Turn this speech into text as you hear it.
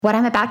What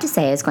I'm about to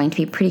say is going to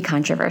be pretty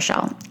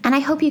controversial, and I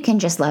hope you can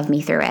just love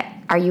me through it.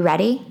 Are you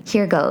ready?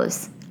 Here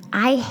goes.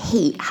 I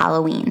hate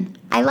Halloween.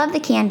 I love the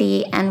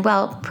candy, and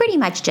well, pretty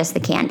much just the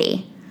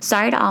candy.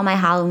 Sorry to all my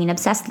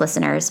Halloween-obsessed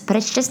listeners, but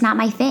it's just not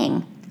my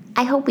thing.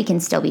 I hope we can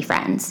still be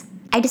friends.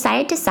 I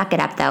decided to suck it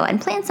up, though, and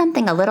plan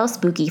something a little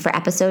spooky for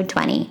episode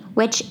 20,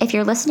 which, if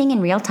you're listening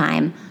in real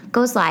time,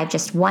 goes live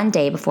just one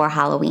day before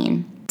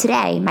Halloween.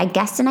 Today, my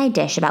guests and I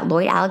dish about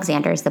Lloyd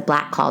Alexander's The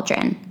Black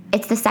Cauldron.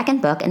 It's the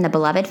second book in the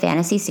beloved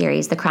fantasy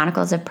series The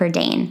Chronicles of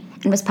Prydain,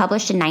 and was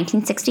published in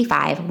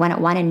 1965 when it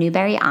won a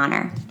Newbery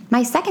Honor.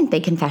 My second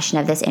big confession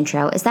of this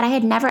intro is that I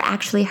had never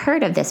actually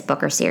heard of this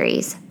book or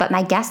series, but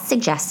my guest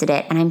suggested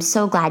it, and I'm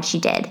so glad she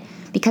did,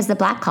 because The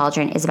Black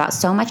Cauldron is about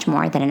so much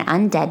more than an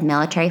undead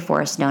military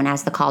force known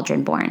as the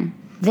Cauldron-born.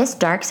 This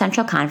dark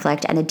central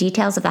conflict and the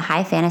details of the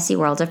high fantasy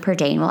world of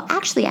Prydain will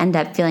actually end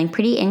up feeling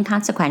pretty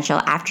inconsequential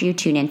after you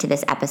tune into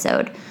this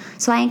episode,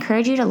 so I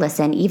encourage you to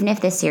listen even if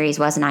this series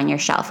wasn't on your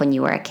shelf when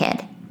you were a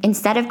kid.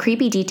 Instead of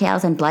creepy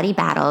details and bloody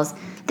battles,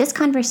 this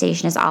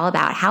conversation is all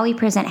about how we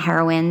present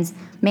heroines,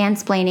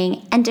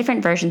 mansplaining, and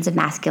different versions of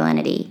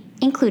masculinity,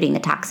 including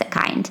the toxic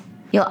kind.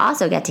 You'll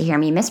also get to hear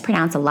me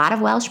mispronounce a lot of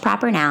Welsh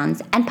proper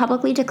nouns and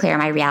publicly declare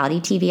my reality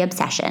TV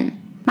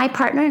obsession. My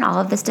partner in all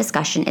of this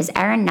discussion is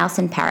Erin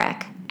Nelsen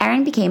Parekh.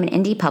 Erin became an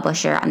indie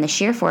publisher on the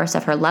sheer force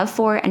of her love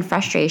for and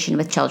frustration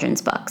with children's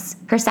books.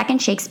 Her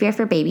second Shakespeare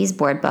for Babies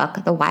board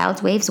book, The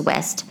Wild Waves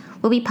Whist,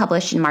 will be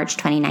published in March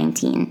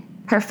 2019.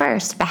 Her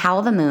first, The Howl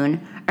of the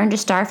Moon, earned a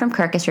star from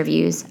Kirkus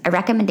Reviews, a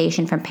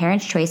recommendation from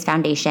Parents' Choice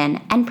Foundation,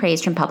 and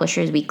praise from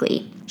Publishers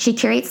Weekly. She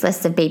curates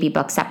lists of baby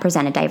books that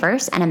present a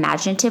diverse and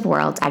imaginative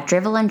world at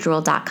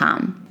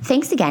drivelanddrool.com.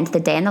 Thanks again to the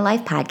Day in the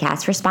Life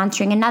podcast for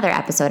sponsoring another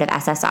episode of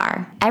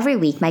SSR. Every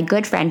week, my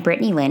good friend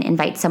Brittany Lynn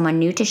invites someone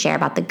new to share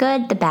about the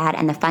good, the bad,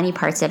 and the funny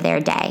parts of their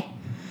day.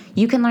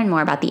 You can learn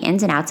more about the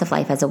ins and outs of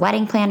life as a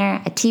wedding planner,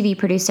 a TV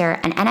producer,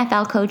 an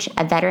NFL coach,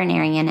 a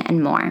veterinarian,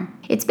 and more.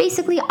 It's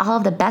basically all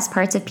of the best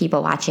parts of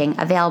people watching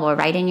available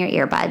right in your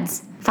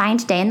earbuds.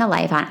 Find Day in the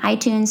Life on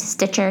iTunes,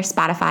 Stitcher,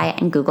 Spotify,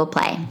 and Google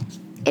Play.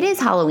 It is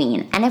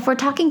Halloween, and if we're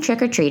talking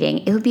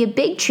trick-or-treating, it would be a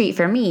big treat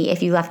for me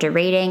if you left a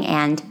rating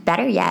and,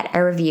 better yet,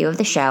 a review of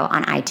the show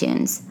on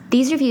iTunes.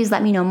 These reviews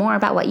let me know more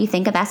about what you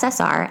think of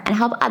SSR and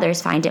help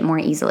others find it more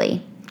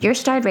easily. Your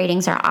starred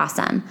ratings are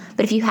awesome,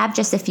 but if you have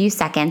just a few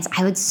seconds,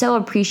 I would so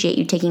appreciate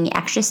you taking the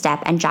extra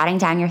step and jotting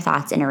down your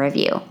thoughts in a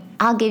review.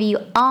 I'll give you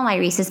all my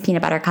Reese's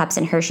Peanut Butter Cups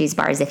and Hershey's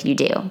bars if you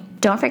do.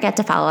 Don't forget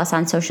to follow us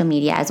on social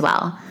media as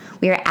well.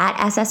 We are at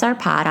SSR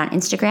Pod on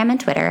Instagram and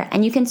Twitter,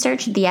 and you can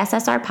search the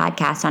SSR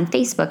Podcast on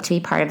Facebook to be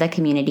part of the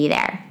community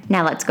there.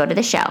 Now let's go to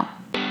the show.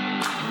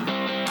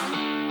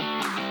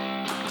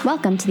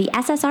 Welcome to the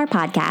SSR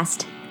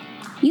Podcast.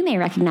 You may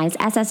recognize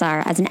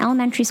SSR as an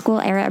elementary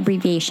school era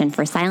abbreviation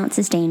for silent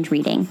sustained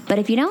reading, but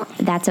if you don't,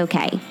 that's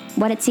okay.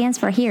 What it stands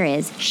for here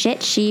is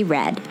Shit She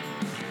Read.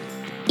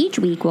 Each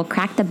week, we'll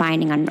crack the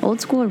binding on an old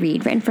school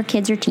read written for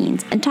kids or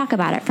teens and talk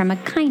about it from a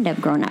kind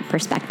of grown-up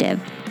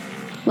perspective.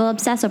 We'll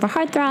obsess over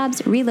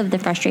heartthrobs, relive the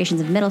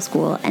frustrations of middle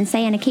school, and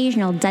say an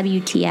occasional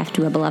WTF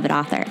to a beloved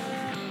author.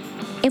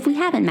 If we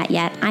haven't met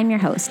yet, I'm your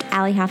host,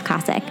 Allie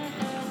Hoff-Kosick,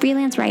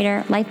 freelance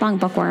writer, lifelong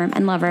bookworm,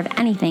 and lover of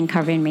anything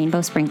covered in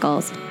rainbow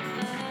sprinkles.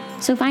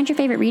 So find your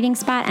favorite reading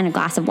spot and a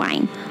glass of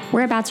wine.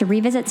 We're about to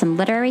revisit some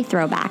literary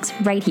throwbacks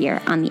right here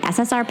on the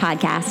SSR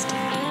Podcast.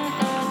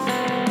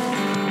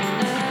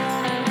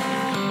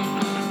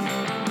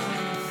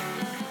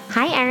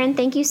 Hi, Erin.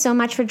 Thank you so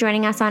much for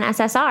joining us on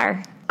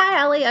SSR. Hi,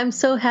 Allie. I'm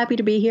so happy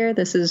to be here.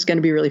 This is going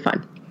to be really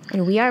fun.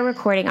 And we are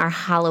recording our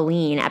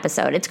Halloween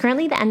episode. It's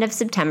currently the end of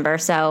September,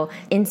 so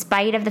in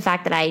spite of the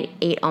fact that I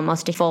ate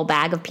almost a full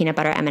bag of peanut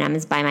butter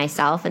M&Ms by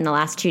myself in the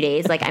last 2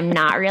 days, I'm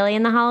not really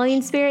in the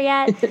Halloween spirit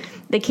yet.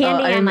 The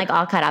candy I'm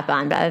all caught up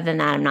on, but other than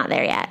that, I'm not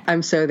there yet.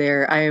 I'm so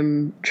there. I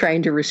am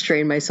trying to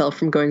restrain myself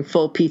from going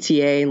full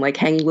PTA and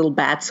hanging little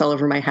bats all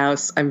over my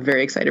house. I'm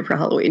very excited for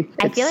Halloween.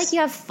 I feel like you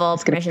have full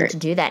permission to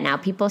do that now.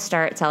 People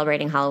start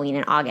celebrating Halloween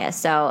in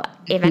August, so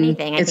if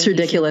anything, I think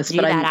ridiculous, you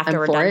should do that after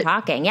we're done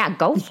talking. Yeah,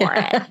 go for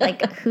it.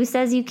 Who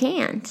says you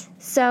can't?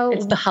 So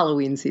it's the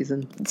Halloween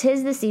season.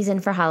 'Tis the season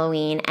for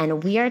Halloween,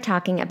 and we are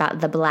talking about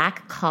The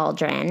Black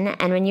Cauldron.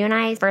 And when you and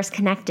I first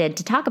connected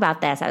to talk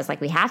about this, I was like,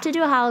 we have to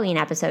do a Halloween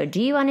episode.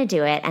 Do you want to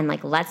do it? And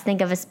let's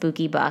think of a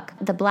spooky book.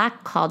 The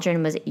Black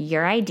Cauldron was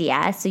your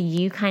idea, so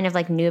you kind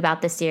of knew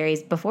about the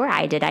series before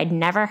I did. I'd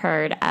never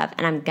heard of,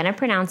 and I'm going to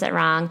pronounce it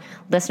wrong.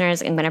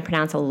 Listeners, I'm going to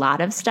pronounce a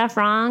lot of stuff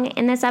wrong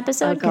in this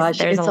episode. Oh gosh,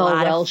 there's it's all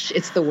Welsh.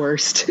 It's the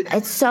worst.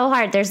 It's so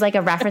hard. There's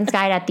a reference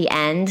guide at the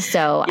end,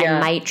 so yeah. I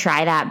might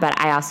try that, but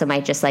I also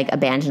might just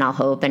abandon all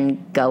hope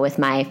and go with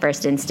my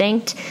first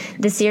instinct.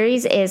 The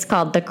series is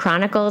called The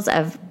Chronicles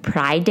of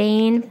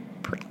Prydain.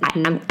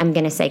 I'm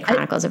going to say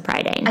Chronicles of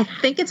Prydain. I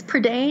think it's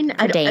Prydain.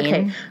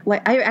 Okay.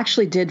 I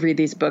actually did read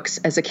these books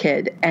as a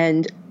kid,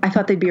 and I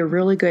thought they'd be a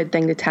really good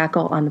thing to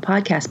tackle on the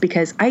podcast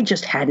because I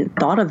just hadn't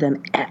thought of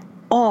them at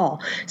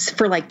all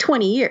for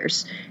 20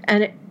 years.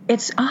 And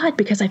it's odd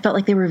because I felt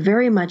like they were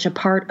very much a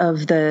part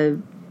of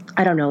the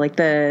I don't know, like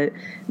the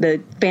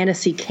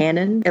fantasy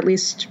canon, at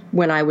least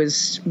when I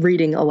was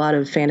reading a lot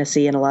of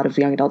fantasy and a lot of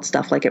young adult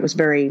stuff, like it was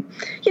very,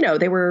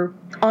 they were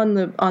on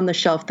the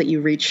shelf that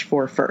you reach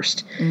for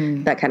first,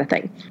 that kind of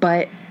thing.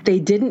 But they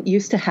didn't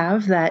used to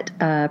have that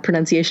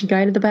pronunciation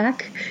guide at the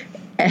back.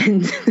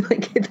 And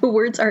like the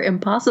words are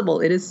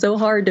impossible. It is so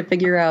hard to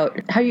figure out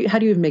how do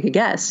you even make a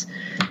guess.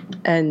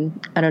 And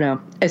I don't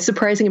know. A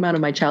surprising amount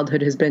of my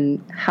childhood has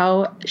been,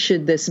 how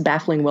should this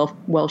baffling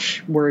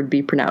Welsh word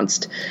be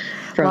pronounced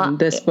from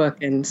this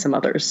book and some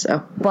others.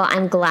 So well,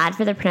 I'm glad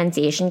for the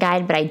pronunciation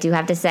guide, but I do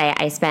have to say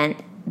I spent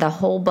the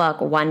whole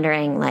book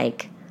wondering,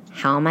 like,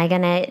 how am I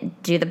going to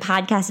do the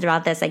podcast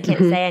about this? I can't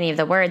say any of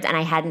the words, and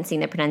I hadn't seen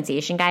the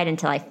pronunciation guide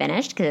until I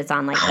finished because it's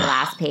on like the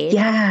last page.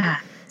 Yeah.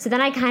 So then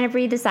I kind of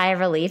breathed a sigh of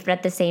relief, but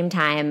at the same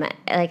time,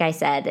 like I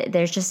said,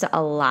 there's just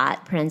a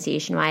lot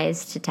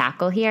pronunciation-wise to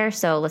tackle here.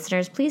 So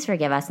listeners, please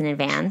forgive us in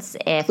advance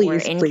if we're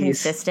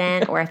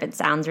inconsistent or if it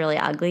sounds really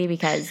ugly,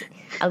 because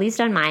at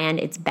least on my end,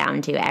 it's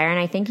bound to. Erin,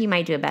 I think you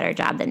might do a better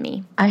job than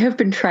me. I have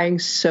been trying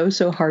so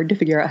hard to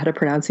figure out how to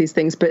pronounce these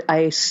things, but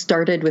I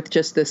started with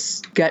just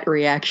this gut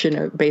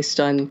reaction based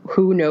on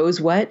who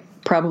knows what.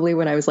 Probably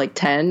when I was like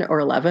 10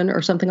 or 11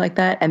 or something like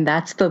that. And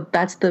that's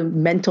the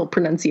mental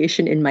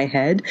pronunciation in my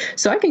head.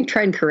 So I can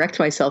try and correct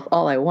myself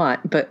all I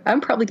want, but I'm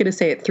probably going to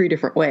say it 3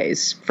 different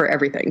ways for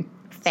everything.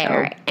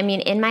 Fair. So. I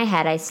mean, in my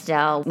head, I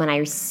still, when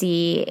I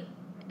see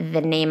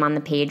the name on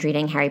the page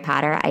reading Harry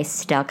Potter, I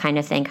still kind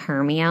of think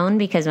Hermione,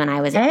 because when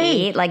I was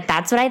 8, like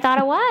that's what I thought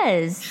it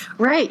was.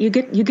 Right. You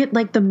get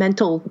like the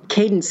mental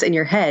cadence in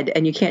your head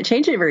and you can't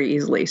change it very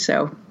easily.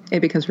 So it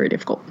becomes very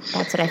difficult.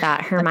 That's what I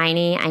thought.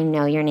 Hermione, I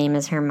know your name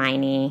is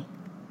Hermione,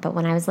 but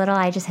when I was little,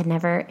 I just had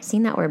never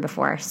seen that word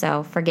before,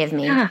 so forgive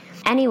me. Yeah.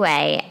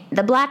 Anyway,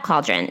 The Black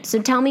Cauldron.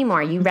 So tell me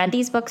more. You read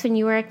these books when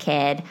you were a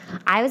kid.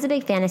 I was a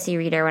big fantasy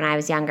reader when I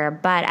was younger,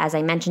 but as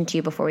I mentioned to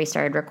you before we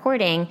started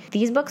recording,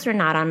 these books were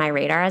not on my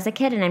radar as a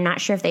kid, and I'm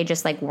not sure if they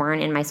just like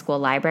weren't in my school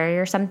library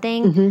or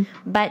something.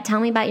 But tell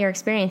me about your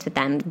experience with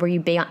them. Were you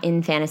big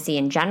in fantasy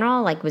in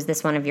general? Like, was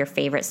this one of your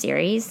favorite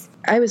series?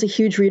 I was a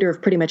huge reader of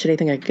pretty much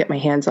anything I could get my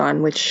hands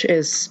on, which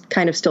is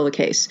kind of still the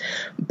case.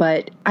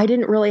 But I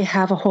didn't really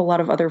have a whole lot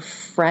of other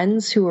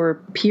friends who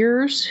were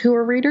peers who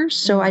were readers,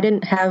 so I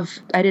didn't have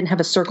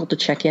a circle to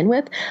check in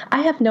with.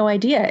 I have no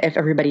idea if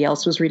everybody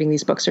else was reading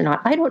these books or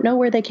not. I don't know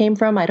where they came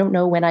from. I don't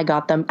know when I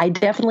got them. I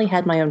definitely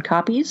had my own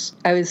copies.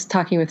 I was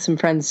talking with some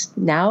friends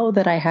now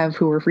that I have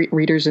who were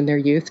readers in their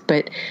youth,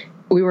 but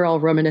we were all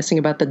reminiscing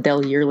about the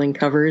Del Yearling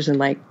covers and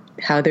like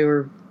how they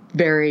were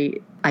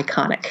very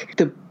iconic.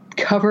 The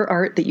cover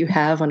art that you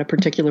have on a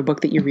particular book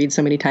that you read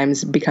so many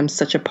times becomes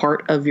such a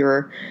part of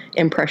your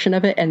impression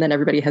of it, and then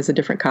everybody has a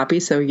different copy,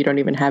 so you don't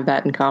even have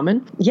that in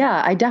common.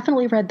 Yeah, I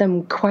definitely read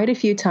them quite a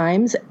few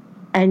times,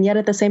 and yet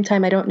at the same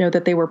time, I don't know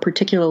that they were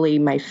particularly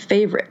my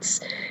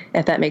favorites,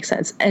 if that makes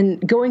sense.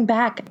 And going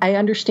back, I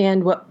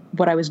understand what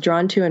I was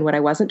drawn to and what I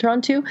wasn't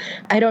drawn to.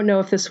 I don't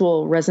know if this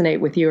will resonate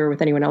with you or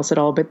with anyone else at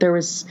all, but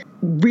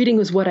reading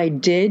was what I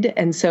did,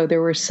 and so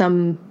there were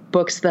some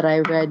books that I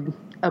read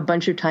a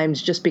bunch of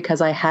times just because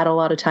I had a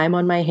lot of time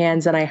on my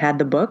hands and I had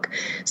the book.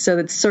 So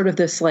it's sort of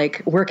this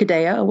like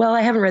workaday, oh, well,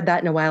 I haven't read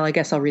that in a while, I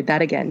guess I'll read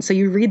that again. So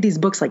you read these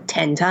books like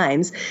 10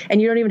 times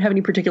and you don't even have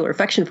any particular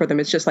affection for them.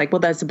 It's just like, well,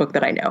 that's the book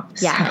that I know.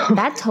 Yeah, so.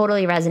 That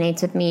totally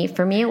resonates with me.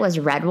 For me, it was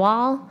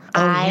Redwall.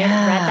 I read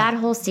that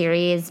whole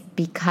series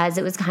because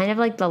it was kind of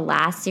like the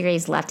last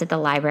series left at the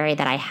library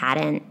that I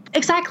hadn't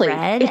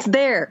read. It's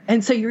there.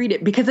 And so you read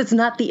it because it's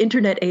not the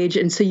internet age.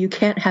 And so you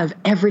can't have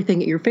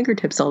everything at your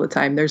fingertips all the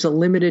time. There's a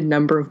limited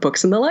number of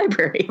books in the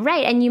library.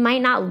 Right. And you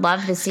might not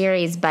love the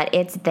series, but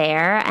it's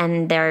there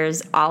and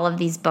there's all of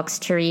these books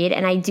to read.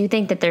 And I do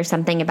think that there's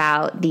something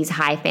about these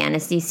high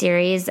fantasy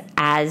series,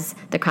 as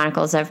the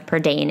Chronicles of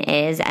Prydain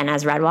is and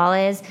as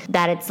Redwall is,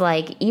 that it's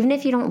like, even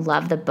if you don't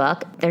love the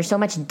book, there's so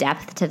much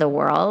depth to the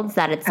worlds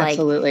that it's like,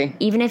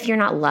 even if you're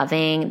not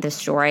loving the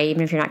story,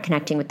 even if you're not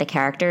connecting with the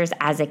characters,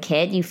 as a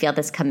kid, you feel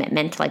this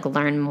commitment to like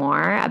learn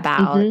more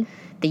about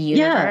the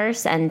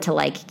universe and to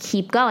like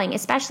keep going,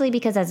 especially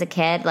because as a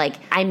kid, like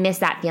I miss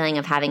that feeling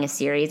of having a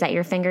series at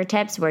your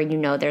fingertips where you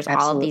know there's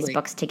all of these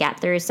books to get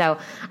through. So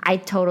I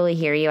totally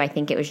hear you. I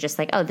think it was just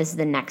like, oh, this is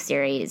the next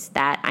series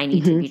that I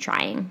need to be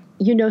trying.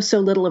 You know so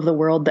little of the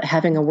world that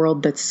having a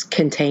world that's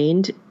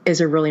contained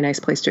is a really nice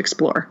place to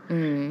explore.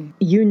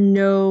 You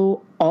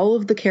know all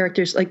of the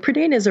characters. Like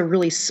Prydain is a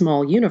really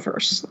small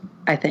universe,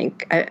 I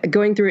think.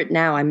 Going through it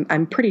now,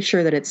 I'm pretty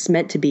sure that it's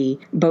meant to be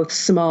both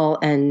small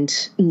and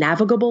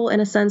navigable in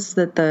a sense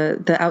that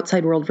the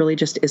outside world really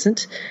just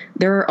isn't.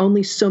 There are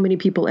only so many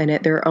people in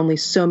it. There are only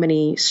so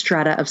many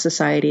strata of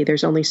society.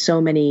 There's only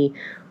so many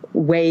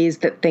ways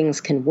that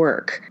things can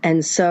work.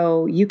 And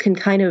so you can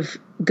kind of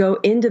go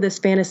into this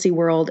fantasy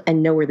world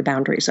and know where the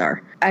boundaries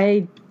are.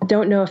 I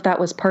don't know if that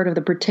was part of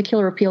the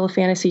particular appeal of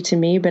fantasy to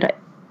me, but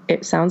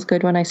it sounds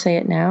good when I say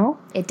it now.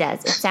 It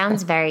does. It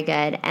sounds very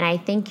good. And I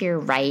think you're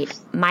right.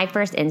 My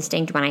first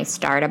instinct when I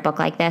start a book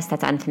like this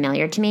that's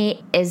unfamiliar to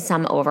me is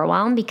some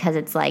overwhelm, because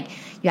it's like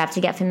you have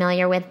to get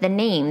familiar with the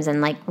names.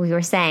 And like we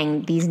were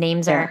saying, these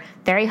names are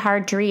very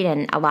hard to read,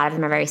 and a lot of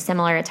them are very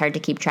similar. It's hard to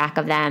keep track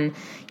of them.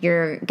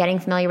 You're getting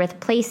familiar with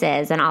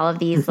places and all of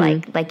these,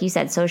 like you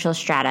said, social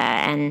strata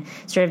and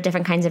sort of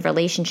different kinds of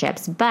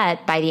relationships.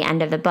 But by the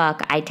end of the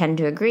book, I tend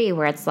to agree,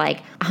 where it's like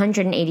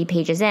 180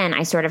 pages in,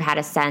 I sort of had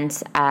a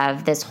sense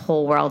of this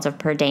whole world of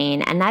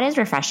Prydain. And that is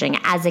refreshing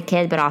as a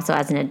kid, but also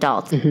as an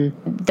adult.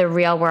 The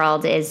real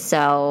world is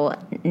so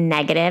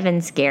negative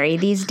and scary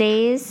these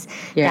days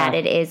that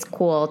it is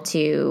cool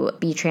to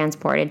be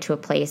transported to a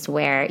place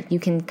where you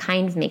can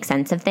kind of make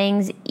sense of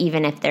things,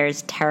 even if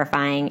there's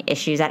terrifying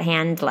issues at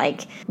hand,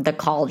 like the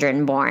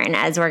Cauldron born,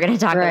 as we're going to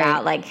talk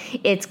about. Like,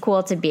 it's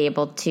cool to be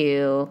able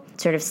to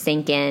sort of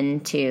sink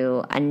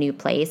into a new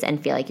place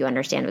and feel like you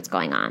understand what's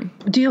going on.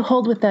 Do you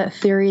hold with that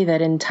theory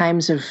that in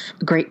times of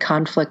great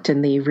conflict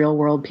in the real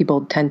world,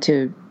 people tend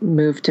to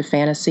move to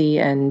fantasy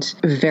and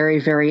very,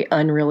 very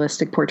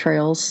unrealistic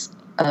portrayals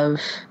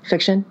of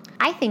fiction?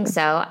 I think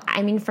so.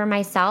 I mean, for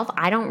myself,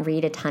 I don't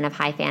read a ton of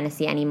high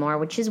fantasy anymore,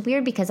 which is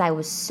weird because I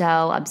was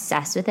so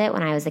obsessed with it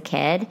when I was a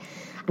kid.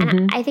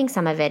 And I think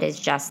some of it is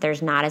just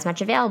there's not as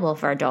much available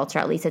for adults, or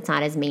at least it's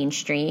not as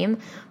mainstream.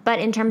 But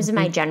in terms of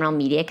my general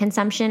media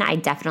consumption, I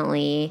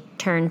definitely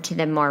turn to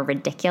the more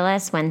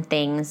ridiculous when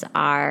things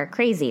are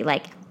crazy.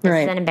 Like,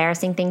 this is an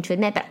embarrassing thing to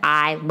admit, but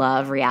I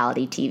love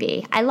reality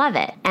TV. I love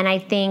it. And I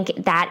think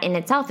that in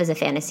itself is a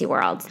fantasy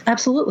world.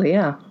 Absolutely,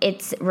 yeah.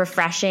 It's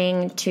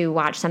refreshing to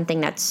watch something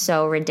that's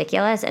so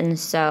ridiculous and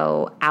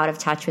so out of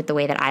touch with the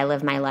way that I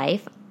live my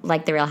life,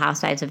 like The Real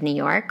Housewives of New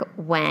York,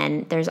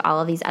 when there's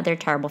all of these other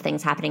terrible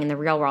things happening in the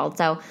real world.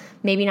 So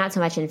maybe not so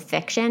much in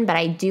fiction, but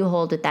I do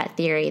hold with that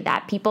theory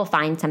that people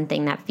find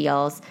something that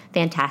feels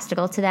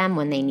fantastical to them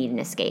when they need an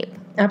escape.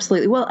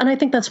 Absolutely. Well, and I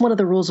think that's one of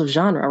the rules of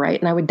genre, right?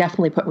 And I would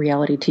definitely put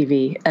reality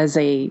TV as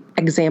a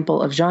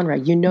example of genre.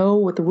 You know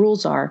what the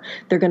rules are.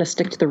 They're going to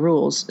stick to the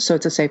rules, so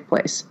it's a safe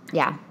place.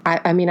 Yeah.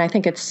 I mean, I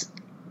think it's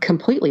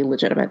completely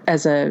legitimate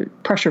as a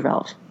pressure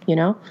valve, you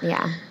know?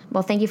 Yeah.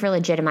 Well, thank you for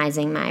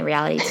legitimizing my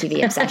reality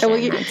TV obsession. Well,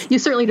 you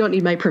certainly don't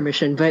need my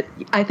permission, but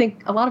I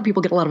think a lot of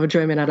people get a lot of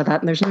enjoyment out of that,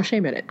 and there's no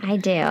shame in it. I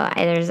do.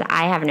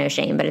 I have no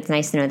shame, but it's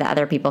nice to know that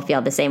other people feel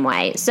the same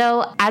way.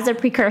 So as a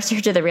precursor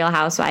to The Real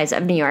Housewives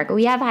of New York,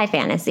 we have high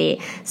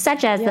fantasy,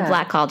 such as The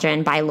Black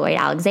Cauldron by Lloyd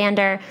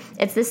Alexander.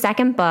 It's the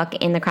second book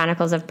in the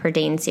Chronicles of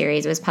Prydain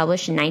series. It was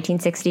published in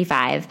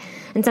 1965.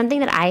 And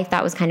something that I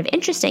thought was kind of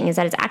interesting is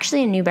that it's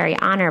actually a Newbery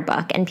Honor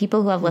book. And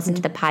people who have listened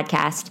to the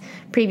podcast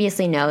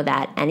previously know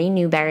that any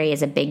Newbery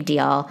is a big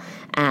deal.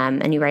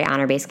 A Newbery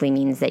Honor basically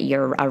means that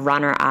you're a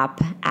runner-up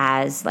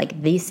as like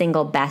the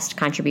single best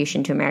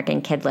contribution to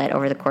American Kidlit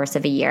over the course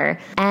of a year.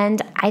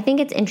 And I think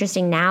it's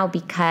interesting now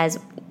because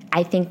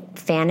I think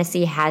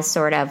fantasy has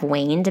sort of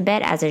waned a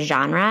bit as a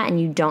genre,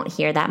 and you don't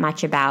hear that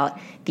much about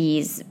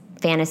these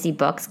fantasy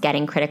books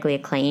getting critically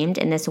acclaimed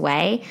in this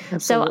way.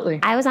 Absolutely. So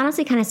I was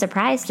honestly kind of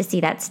surprised to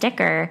see that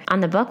sticker on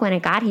the book when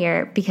it got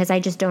here, because I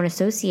just don't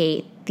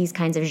associate these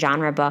kinds of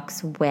genre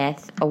books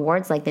with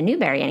awards like the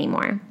Newbery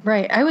anymore.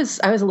 Right. I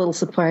was a little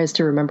surprised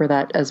to remember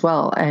that as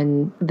well.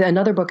 And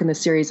another book in the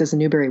series is a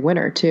Newbery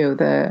winner too.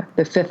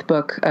 The fifth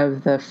book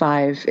of the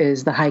 5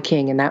 is The High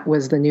King, and that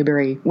was the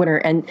Newbery winner.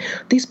 And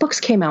these books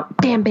came out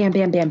bam, bam,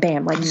 bam, bam,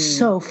 bam, like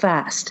so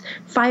fast.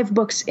 5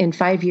 books in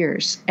 5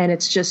 years. And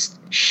it's just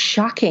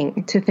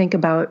shocking to think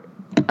about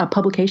a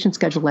publication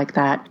schedule like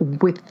that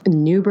with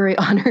Newbery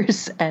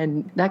honors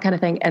and that kind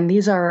of thing. And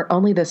these are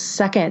only the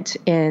second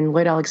in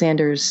Lloyd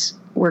Alexander's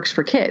works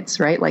for kids,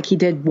 right? Like, he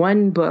did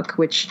one book,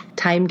 which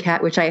Time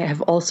Cat, which I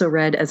have also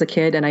read as a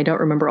kid, and I don't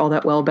remember all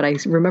that well, but I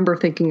remember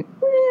thinking,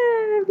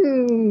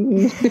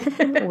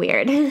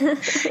 weird.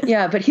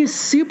 Yeah, but he's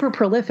super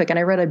prolific, and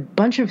I read a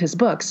bunch of his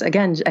books.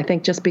 Again, I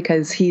think just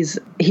because he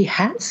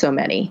had so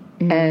many,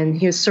 and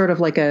he was sort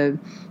of like a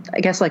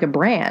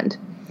brand.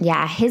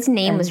 Yeah, his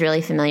name was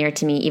really familiar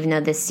to me, even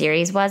though this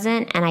series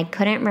wasn't, and I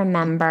couldn't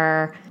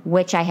remember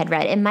which I had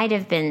read. It might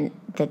have been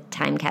the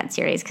Time Cat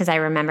series, because I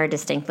remember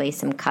distinctly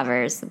some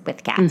covers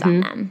with cats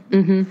on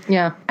them.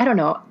 Yeah, I don't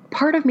know.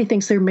 Part of me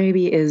thinks there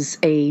maybe is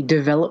a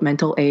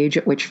developmental age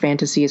at which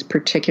fantasy is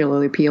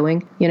particularly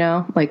appealing, you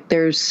know? Like,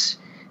 there's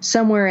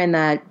somewhere in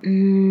that,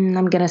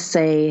 I'm going to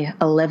say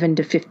 11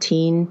 to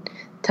 15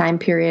 time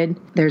period,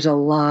 there's a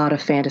lot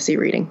of fantasy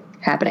reading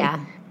happening.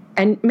 Yeah.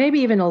 And maybe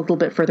even a little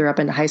bit further up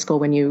into high school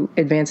when you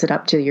advance it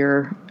up to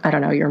your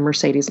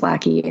Mercedes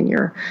Lackey and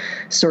your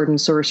Sword and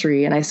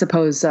Sorcery. And I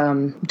suppose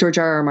George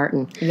R.R.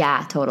 Martin.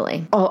 Yeah,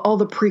 totally. All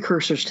the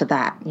precursors to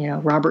that, you know,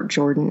 Robert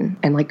Jordan.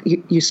 And like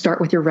you start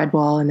with your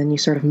Redwall and then you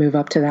sort of move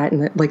up to that.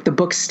 And like the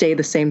books stay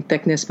the same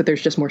thickness, but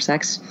there's just more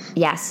sex.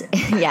 Yes.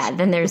 Yeah.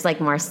 Then there's like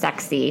more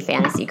sexy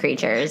fantasy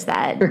creatures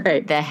that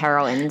the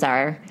heroines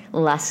are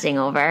lusting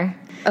over.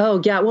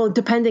 Oh, yeah. Well,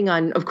 depending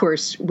on, of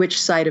course, which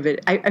side of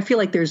it. I feel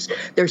like there's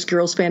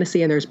girls'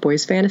 fantasy and there's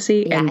boys'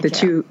 fantasy, Yeah, and the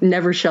true. two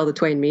never shall the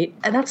twain meet.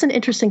 And that's an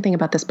interesting thing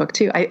about this book,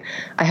 too. I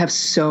have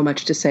so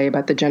much to say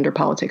about the gender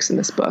politics in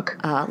this book.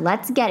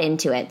 Let's get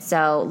into it.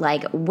 So,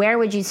 like, where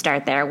would you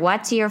start there?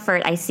 What's your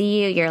first? I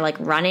see you're like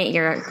running,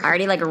 you're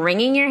already like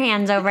wringing your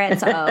hands over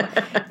it. So,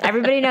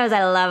 everybody knows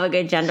I love a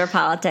good gender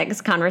politics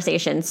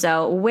conversation.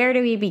 So, where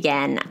do we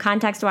begin?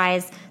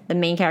 Context-wise, the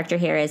main character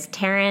here is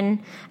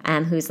Taryn,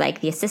 who's like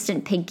the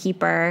assistant pig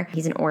keeper.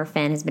 He's an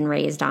orphan, has been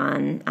raised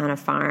on a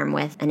farm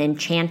with an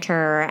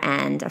enchanter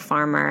and a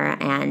farmer,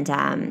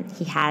 and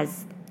he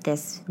has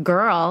this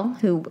girl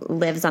who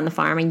lives on the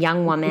farm, a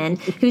young woman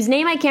whose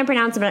name I can't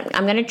pronounce, but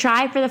I'm going to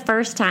try for the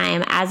first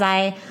time as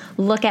I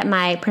look at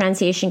my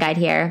pronunciation guide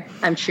here.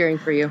 I'm cheering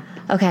for you.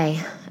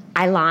 Okay.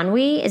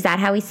 Ilanwi, is that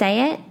how we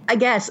say it? I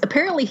guess.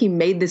 Apparently he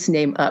made this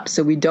name up,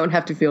 so we don't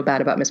have to feel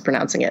bad about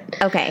mispronouncing it.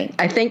 Okay.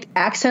 I think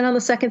accent on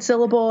the second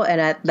syllable,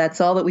 and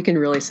that's all that we can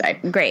really say.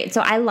 Great.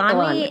 So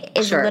Ilanwi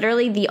is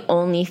literally the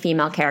only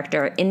female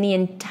character in the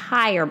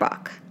entire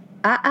book.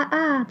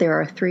 There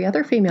are 3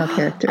 other female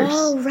characters.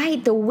 Oh,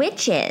 right. The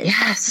witches.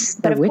 Yes,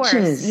 but of witches.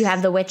 Course, you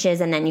have the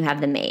witches and then you have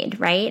the maid,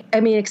 right?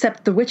 I mean,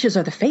 except the witches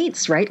are the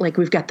fates, right? Like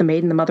we've got the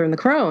maid and the mother and the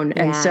crone.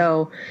 And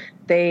so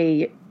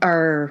they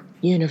are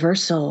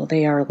universal.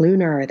 They are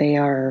lunar. They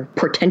are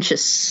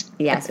portentous.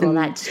 Yes, well,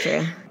 that's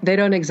true. They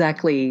don't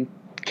exactly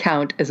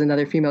count as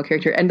another female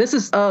character. And this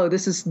is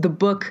the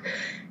book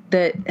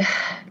that,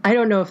 I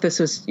don't know if this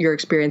was your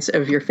experience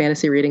of your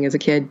fantasy reading as a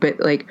kid, but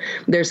like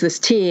there's this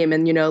team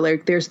and,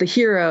 like there's the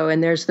hero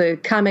and there's the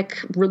comic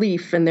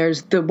relief and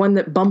there's the one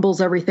that bumbles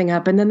everything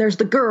up. And then there's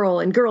the girl,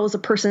 and girl is a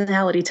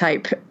personality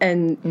type.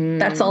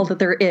 And that's all that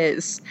there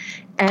is.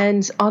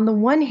 And on the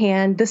one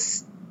hand,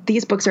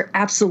 these books are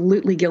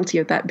absolutely guilty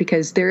of that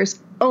because there's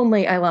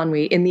only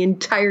Ilanwi in the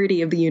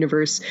entirety of the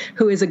universe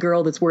who is a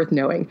girl that's worth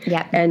knowing.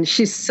 Yeah. And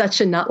she's such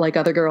a not like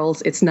other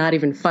girls. It's not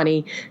even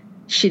funny.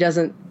 She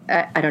doesn't,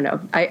 I don't know.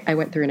 I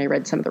went through and I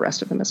read some of the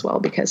rest of them as well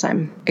because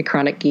I'm a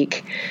chronic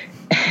geek.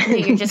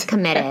 You're just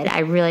committed. I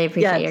really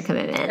appreciate your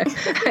commitment.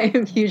 I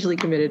am hugely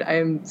committed. I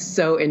am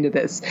so into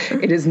this.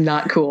 It is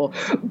not cool.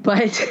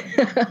 But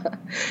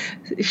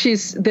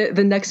she's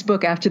the next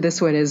book after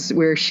this one is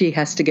where she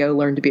has to go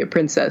learn to be a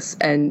princess.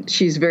 And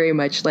she's very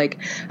much like,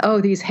 oh,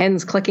 these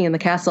hens clicking in the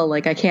castle.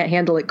 Like, I can't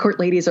handle it. Court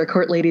ladies are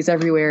court ladies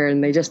everywhere.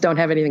 And they just don't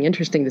have anything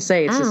interesting to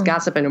say. It's just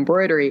gossip and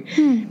embroidery.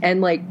 And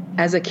like,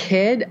 as a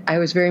kid, I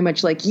was very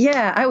much like,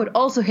 yeah, I would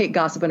also hate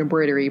gossip and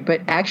embroidery.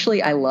 But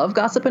actually, I love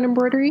gossip and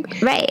embroidery.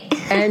 Right.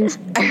 And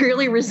I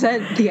really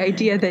resent the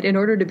idea that in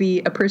order to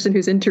be a person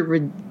who's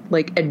into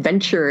like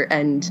adventure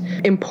and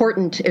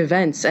important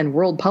events and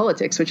world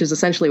politics, which is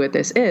essentially what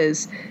this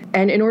is,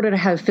 and in order to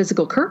have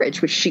physical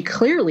courage, which she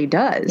clearly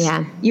does,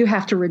 you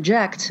have to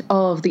reject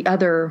all of the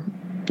other,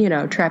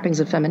 trappings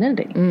of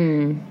femininity.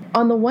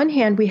 On the one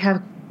hand, we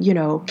have,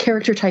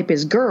 character type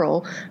is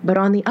girl, but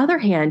on the other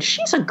hand,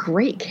 she's a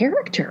great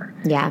character.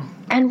 Yeah.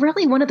 And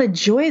really, one of the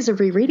joys of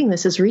rereading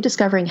this is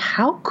rediscovering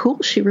how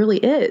cool she really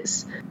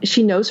is.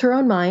 She knows her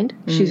own mind.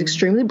 She's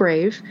extremely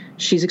brave.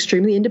 She's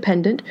extremely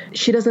independent.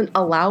 She doesn't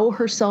allow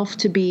herself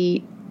to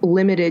be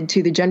limited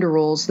to the gender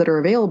roles that are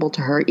available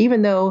to her,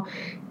 even though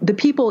the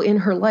people in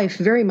her life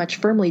very much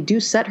firmly do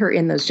set her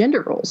in those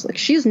gender roles. Like,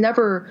 she's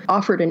never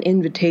offered an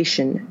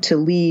invitation to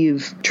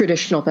leave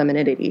traditional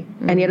femininity.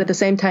 And yet at the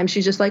same time,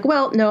 she's just like,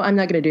 well, no, I'm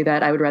not going to do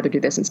that. I would rather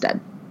do this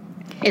instead.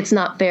 It's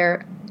not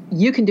fair.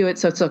 You can do it,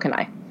 so can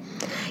I.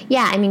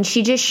 Yeah, I mean,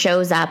 she just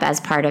shows up as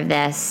part of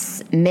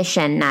this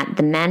mission that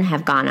the men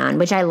have gone on,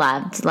 which I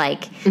loved.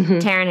 Like,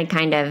 Taryn had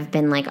kind of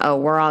been like, oh,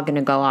 we're all going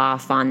to go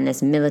off on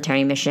this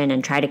military mission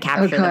and try to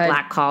capture the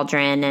Black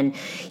Cauldron, and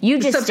you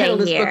just stay here.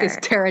 The subtitle of this book is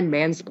Taryn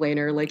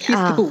Mansplainer. Like, he's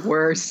the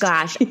worst.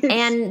 Gosh.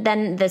 And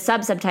then the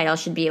subtitle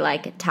should be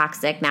like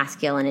Toxic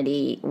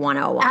Masculinity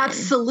 101.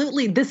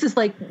 Absolutely. This is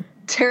like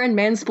Taryn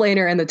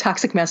Mansplainer and the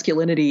toxic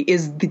masculinity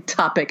is the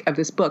topic of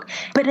this book.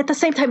 But at the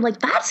same time, like,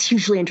 that's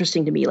hugely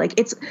interesting to me. Like,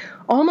 it's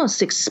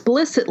almost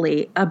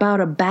explicitly about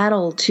a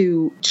battle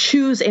to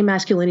choose a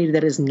masculinity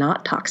that is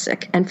not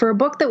toxic. And for a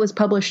book that was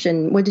published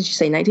in, what did you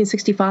say,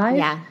 1965?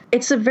 Yeah.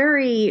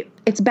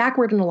 It's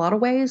backward in a lot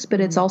of ways,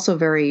 but it's also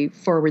very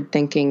forward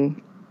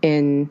thinking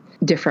in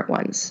different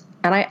ones.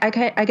 And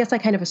I guess I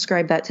kind of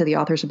ascribe that to the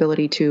author's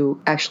ability to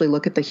actually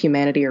look at the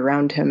humanity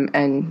around him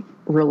and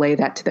relay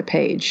that to the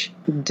page,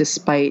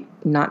 despite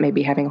not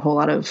maybe having a whole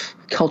lot of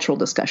cultural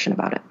discussion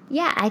about it.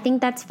 Yeah, I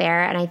think that's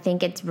fair. And I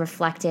think it's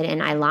reflected in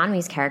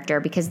Ilanwi's character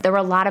because there were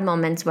a lot of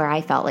moments where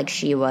I felt like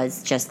she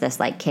was just this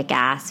like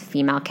kick-ass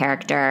female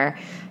character.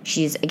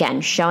 She's, again,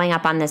 showing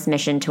up on this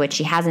mission to which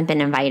she hasn't been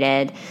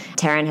invited.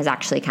 Taryn has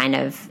actually kind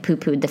of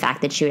poo-pooed the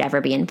fact that she would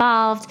ever be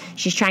involved.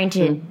 She's trying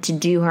to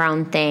do her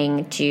own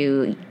thing,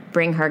 to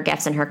bring her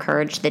gifts and her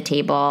courage to the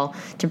table,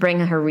 to bring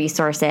her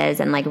resources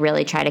and like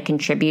really try to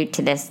contribute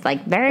to this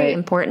like very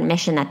important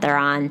mission that they're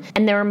on.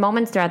 And there were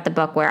moments throughout the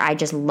book where I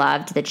just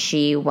loved that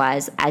she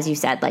was, as you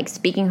said, like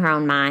speaking her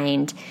own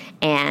mind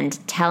and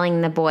telling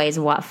the boys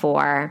what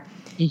for.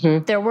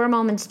 there were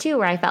moments too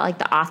where I felt like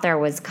the author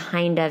was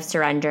kind of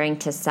surrendering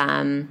to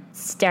some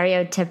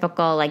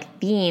stereotypical like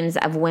themes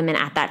of women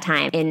at that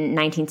time in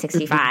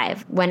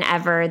 1965,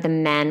 whenever the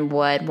men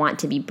would want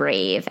to be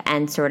brave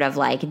and sort of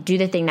like do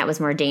the thing that was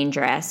more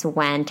dangerous,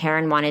 when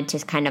Taryn wanted to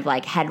kind of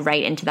like head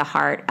right into the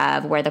heart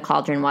of where the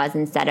cauldron was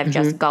instead of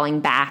just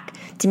going back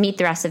to meet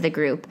the rest of the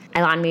group.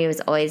 Eilonwy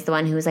was always the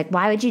one who was like,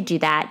 why would you do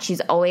that?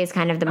 She's always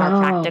kind of the more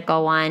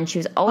practical one. She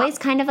was always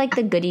kind of like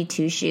the goody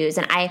two-shoes.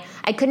 And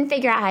I couldn't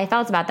figure out how I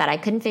felt about that. I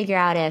couldn't figure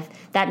out if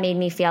that made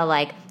me feel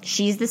like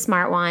she's the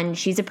smart one,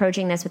 she's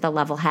approaching this with a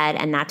level head,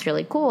 and that's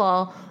really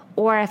cool,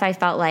 or if I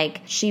felt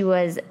like she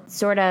was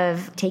sort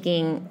of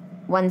taking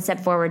one step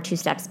forward, two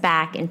steps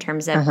back in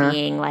terms of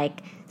being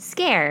like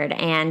scared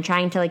and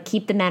trying to like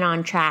keep the men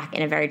on track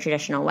in a very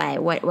traditional way.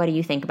 What do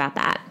you think about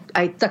that?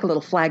 I stuck a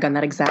little flag on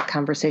that exact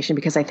conversation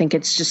because I think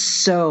it's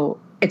just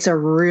it's a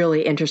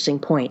really interesting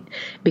point,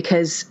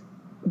 because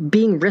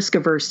being risk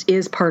averse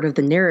is part of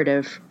the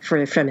narrative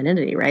for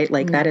femininity, right?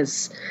 Like that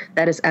is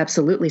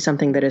absolutely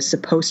something that is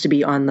supposed to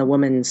be on the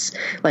woman's,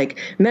 like,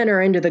 men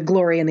are into the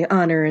glory and the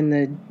honor and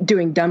the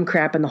doing dumb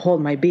crap and the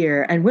hold my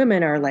beer, and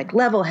women are like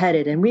level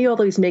headed and we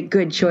always make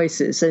good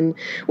choices and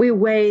we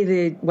weigh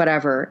the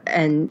whatever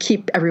and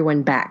keep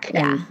everyone back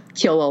and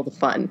kill all the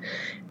fun.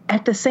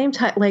 At the same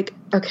time, like,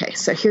 okay,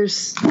 so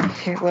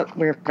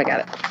where I got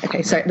it.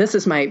 Okay, so this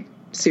is my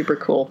super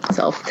cool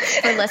self.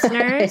 For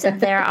listeners,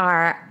 there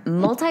are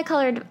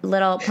multicolored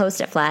little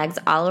Post-it flags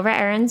all over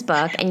Erin's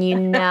book, and you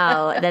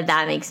know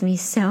that makes me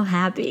so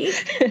happy.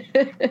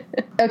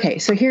 Okay,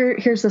 so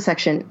here's the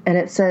section, and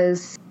it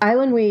says,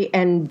 Eilonwy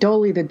and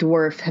Dolly the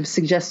dwarf have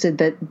suggested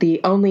that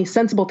the only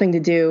sensible thing to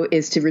do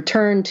is to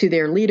return to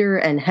their leader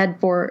and head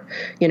for,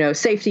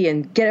 safety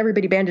and get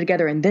everybody banded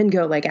together and then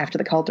go, like, after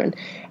the cauldron.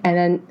 And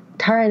then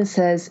Taryn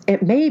says,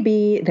 it may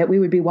be that we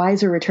would be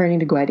wiser returning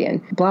to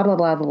Gwydion, blah, blah,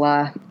 blah,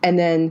 blah. And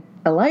then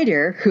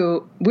Eleider,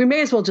 who we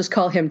may as well just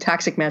call him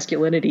toxic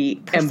masculinity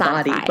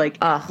embodied. Like,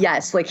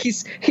 yes, like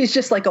he's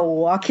just like a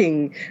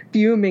walking,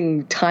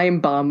 fuming time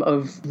bomb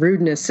of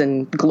rudeness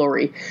and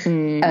glory.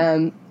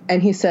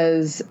 And he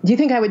says, do you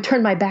think I would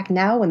turn my back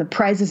now when the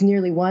prize is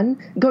nearly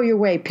won? Go your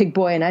way, pig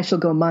boy, and I shall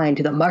go mine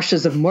to the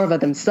marshes of Morva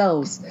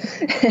themselves.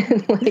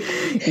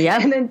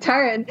 And then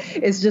Taryn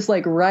is just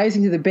like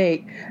rising to the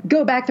bait.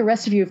 Go back, the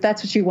rest of you, if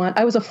that's what you want.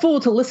 I was a fool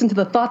to listen to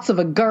the thoughts of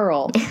a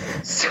girl.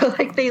 So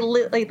like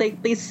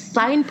they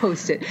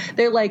signpost it.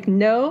 They're like,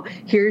 no,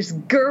 here's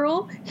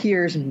girl,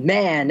 here's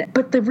man.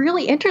 But the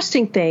really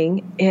interesting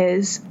thing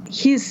is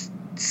he's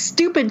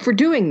stupid for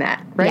doing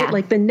that, right? Yeah.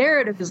 Like the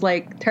narrative is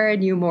like,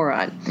 Taryn, you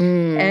moron.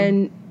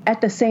 And at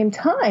the same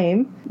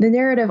time, the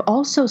narrative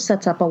also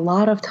sets up a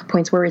lot of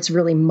points where it's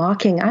really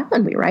mocking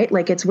Eilonwy, right?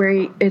 Like it's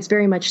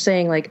very much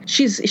saying like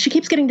she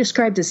keeps getting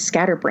described as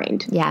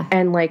scatterbrained,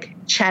 and like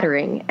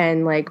chattering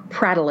and like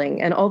prattling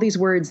and all these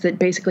words that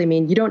basically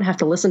mean you don't have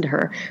to listen to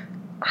her.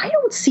 I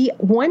don't see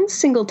one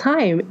single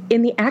time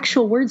in the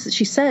actual words that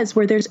she says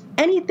where there's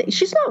anything.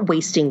 She's not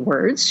wasting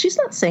words. She's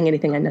not saying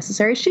anything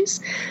unnecessary. She's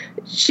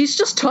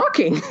just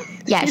talking.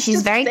 Yeah,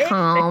 she's very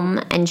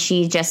calm, and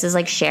she just is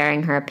like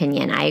sharing her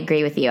opinion. I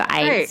agree with you.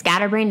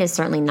 Scatterbrained is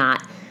certainly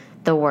not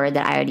the word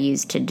that I would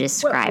use to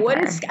describe her.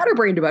 What is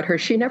scatterbrained about her?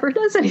 She never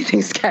does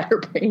anything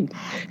scatterbrained.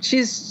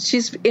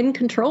 She's in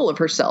control of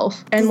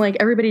herself, and like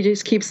everybody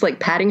just keeps like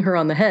patting her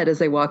on the head as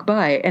they walk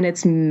by, and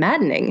it's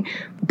maddening.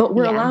 But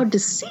we're allowed to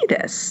see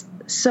this.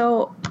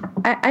 So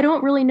I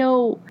don't really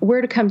know where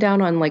to come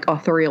down on like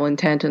authorial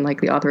intent and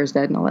like the author is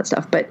dead and all that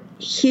stuff. But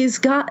he's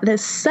got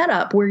this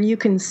setup where you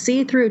can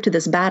see through to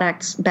this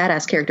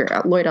badass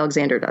character. Lloyd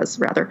Alexander does,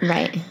 rather.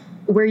 Right.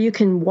 Where you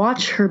can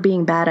watch her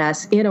being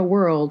badass in a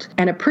world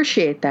and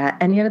appreciate that.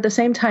 And yet at the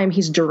same time,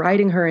 he's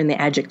deriding her in the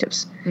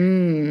adjectives.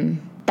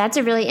 That's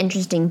a really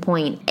interesting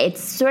point.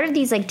 It's sort of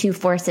these like two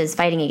forces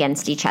fighting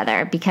against each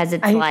other, because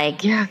it's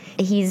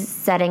he's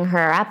setting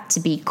her up to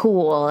be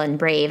cool and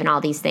brave and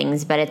all these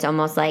things, but it's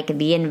almost like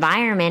the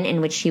environment in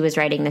which he was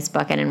writing this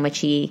book and in which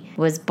he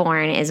was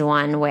born is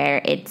one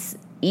where it's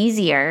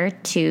easier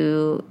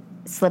to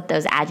slip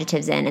those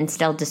adjectives in and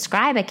still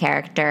describe a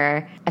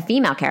character, a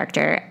female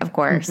character, of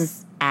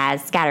course,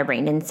 as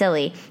scatterbrained and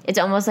silly. It's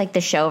almost like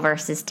the show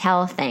versus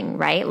tell thing,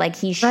 right? Like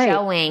he's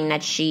showing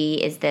that she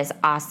is this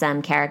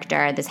awesome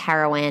character, this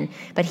heroine,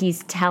 but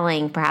he's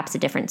telling perhaps a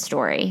different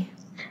story.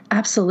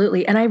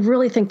 Absolutely. And I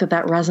really think that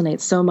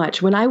resonates so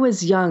much. When I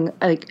was young,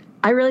 like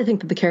I really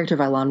think that the character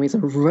of Eilonwy is a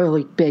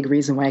really big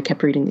reason why I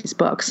kept reading these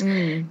books.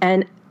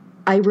 And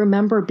I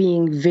remember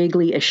being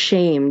vaguely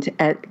ashamed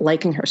at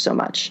liking her so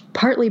much,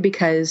 partly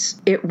because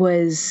it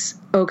was,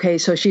 okay,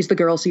 so she's the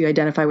girl, so you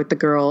identify with the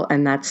girl,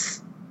 and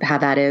that's how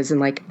that is, and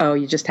like, oh,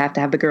 you just have to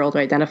have the girl to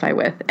identify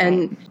with.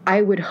 And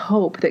I would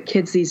hope that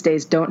kids these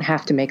days don't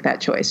have to make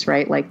that choice,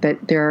 right? Like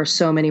that there are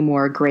so many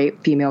more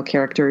great female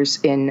characters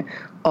in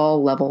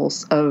all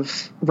levels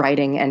of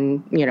writing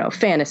and, you know,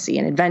 fantasy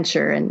and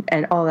adventure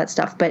and all that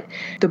stuff. But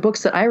the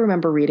books that I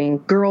remember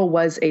reading, girl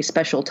was a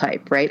special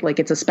type, right? Like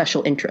it's a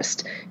special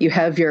interest. You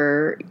have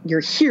your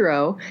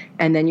hero,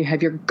 and then you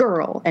have your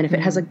girl. And if it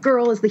has a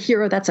girl as the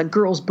hero, that's a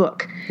girl's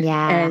book.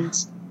 Yeah. And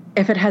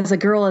if it has a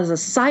girl as a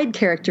side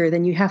character,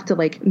 then you have to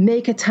like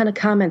make a ton of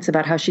comments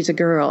about how she's a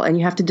girl, and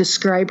you have to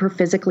describe her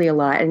physically a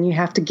lot, and you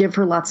have to give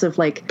her lots of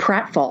like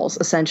pratfalls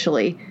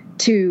essentially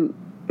to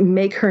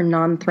make her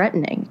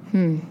non-threatening.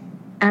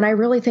 And I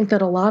really think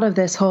that a lot of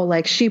this whole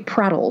like she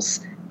prattles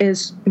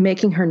is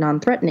making her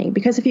non-threatening,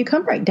 because if you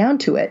come right down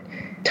to it,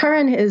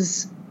 Taran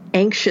is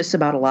anxious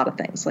about a lot of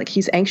things. Like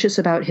he's anxious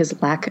about his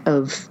lack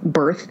of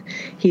birth.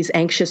 He's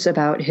anxious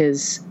about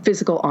his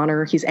physical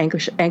honor. He's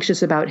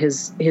anxious about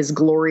his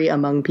glory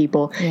among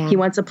people. Yeah. He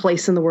wants a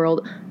place in the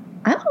world.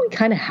 I don't know, he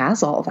kind of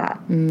has all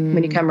that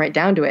when you come right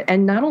down to it.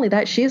 And not only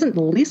that, she isn't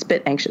the least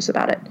bit anxious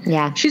about it.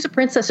 Yeah. She's a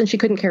princess and she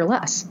couldn't care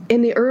less.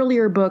 In the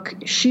earlier book,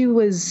 she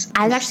was...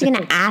 I was actually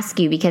going to ask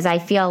you, because I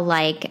feel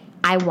like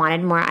I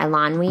wanted more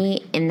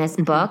Eilonwy in this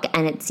book,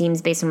 and it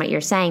seems, based on what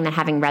you're saying, that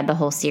having read the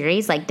whole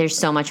series, like there's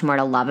so much more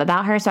to love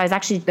about her. So I was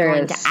actually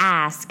going to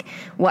ask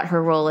what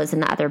her role is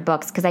in the other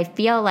books, because I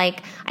feel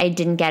like I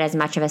didn't get as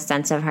much of a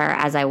sense of her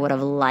as I would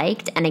have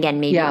liked. And again,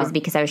 maybe it was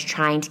because I was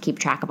trying to keep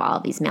track of all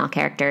of these male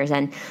characters,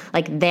 and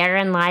like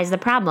therein lies the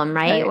problem,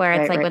 right? Where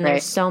it's when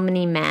there's so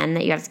many men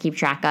that you have to keep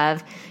track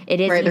of, it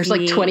is easy. There's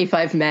like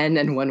 25 men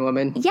and one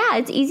woman. Yeah,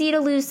 it's easy to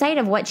lose sight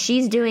of what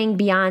she's doing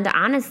beyond,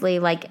 honestly,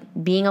 like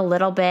being a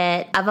little bit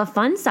of a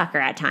fun sucker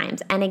at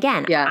times. And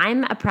again,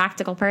 I'm a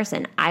practical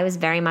person. I was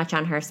very much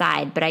on her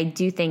side, but I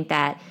do think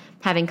that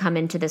having come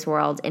into this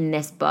world in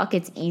this book,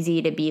 it's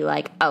easy to be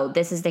like, oh,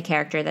 this is the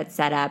character that's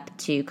set up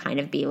to kind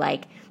of be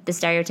like the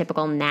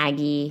stereotypical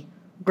naggy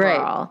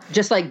girl. Right.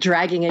 Just like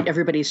dragging at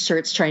everybody's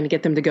shirts, trying to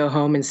get them to go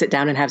home and sit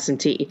down and have some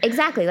tea.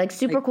 Exactly. Like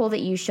super cool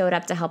that you showed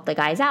up to help the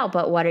guys out,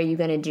 but what are you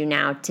going to do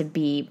now to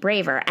be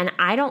braver? And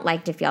I don't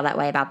like to feel that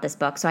way about this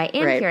book. So I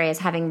am curious,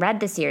 having read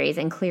the series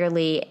and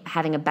clearly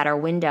having a better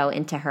window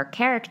into her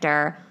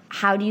character,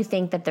 how do you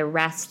think that the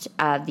rest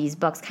of these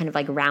books kind of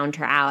like round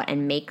her out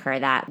and make her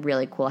that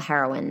really cool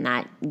heroine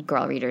that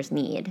girl readers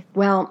need?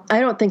 Well,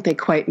 I don't think they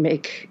quite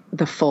make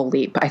the full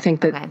leap. I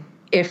think that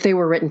if they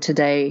were written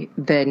today,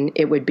 then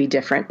it would be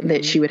different,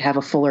 that she would have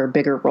a fuller,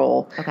 bigger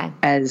role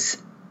as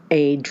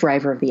a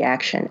driver of the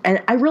action. And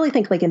I really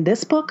think, like in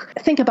this book,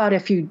 think about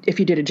if you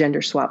did a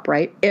gender swap,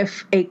 right?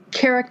 If a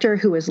character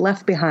who is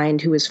left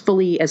behind, who is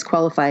fully as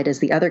qualified as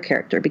the other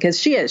character, because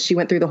she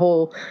went through the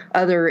whole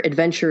other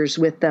adventures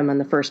with them in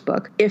the first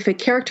book. If a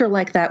character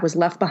like that was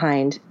left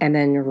behind and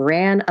then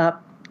ran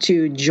up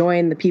to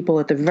join the people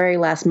at the very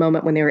last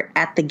moment when they were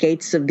at the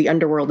gates of the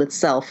underworld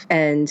itself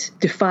and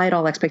defied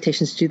all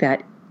expectations to do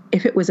that,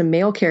 if it was a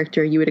male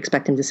character, you would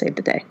expect him to save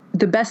the day.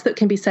 The best that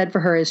can be said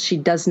for her is she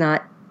does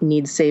not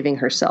need saving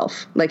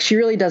herself. Like, she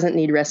really doesn't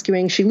need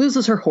rescuing. She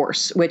loses her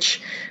horse, which,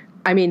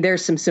 I mean,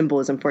 there's some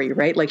symbolism for you,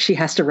 right? Like, she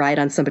has to ride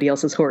on somebody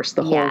else's horse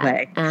the whole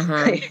way.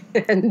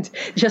 And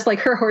just like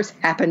her horse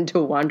happened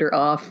to wander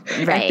off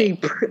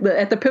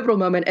at the pivotal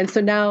moment. And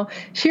so now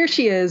here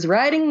she is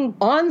riding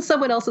on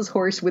someone else's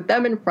horse with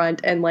them in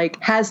front and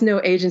like has no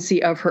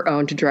agency of her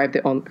own to drive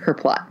her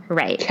plot.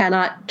 Right.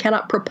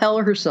 Cannot propel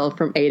herself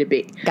from A to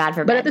B. God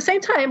forbid. But at the same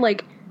time,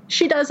 like,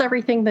 she does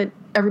everything that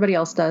everybody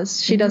else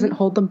does. She doesn't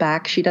hold them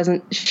back. She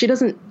doesn't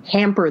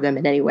hamper them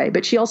in any way,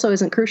 but she also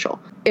isn't crucial.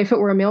 If it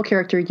were a male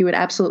character, you would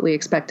absolutely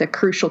expect a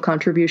crucial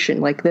contribution,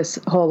 like this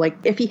whole, like,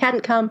 if he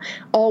hadn't come,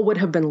 all would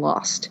have been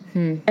lost.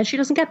 And she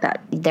doesn't get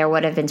that. There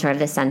would have been sort of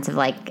this sense of,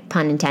 like,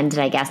 pun intended,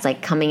 I guess,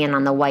 like coming in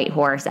on the white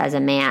horse as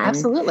a man.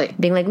 Absolutely.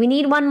 Being like, we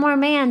need one more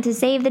man to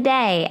save the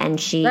day. And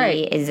she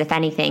is, if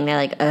anything, they're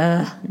like,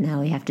 ugh,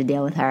 now we have to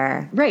deal with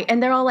her. Right.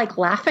 And they're all like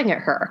laughing at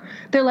her.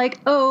 They're like,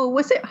 oh,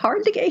 was it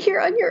hard to get here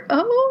on your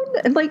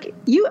own? And like,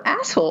 you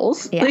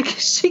assholes. Yeah. Like,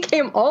 she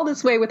came all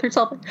this way with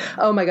herself.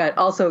 Oh my God.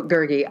 Also,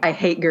 Gurgi. I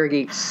hate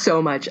Gurgi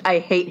so much. I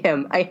hate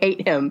him.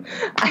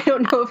 I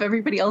don't know if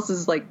everybody else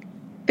is like,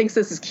 thinks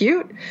this is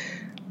cute.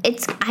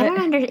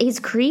 He's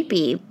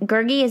creepy.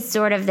 Gurgi is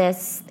sort of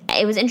this,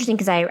 it was interesting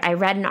because I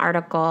read an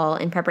article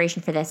in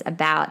preparation for this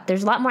about,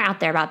 there's a lot more out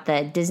there about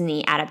the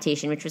Disney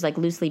adaptation, which was like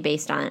loosely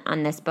based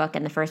on this book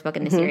and the first book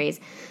in the series.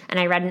 And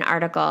I read an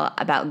article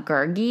about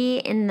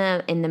Gurgi in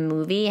the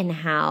movie and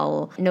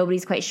how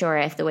nobody's quite sure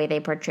if the way they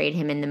portrayed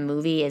him in the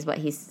movie is what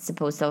he's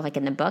supposed to look like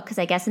in the book. Because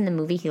I guess in the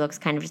movie he looks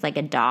kind of just like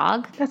a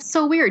dog. That's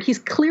so weird. He's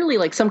clearly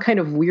like some kind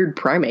of weird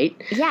primate.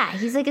 Yeah,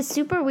 he's like a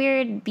super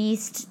weird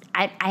beast.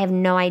 I have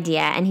no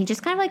idea. And he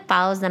just kind of like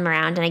follows them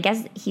around. And I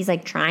guess he's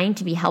like trying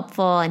to be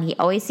helpful. And he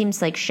always seems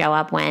to like show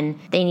up when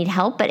they need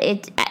help.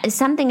 But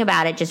something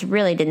about it just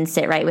really didn't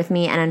sit right with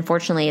me. And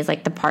unfortunately is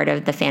like the part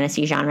of the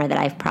fantasy genre that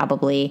I've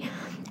probably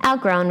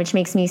outgrown, which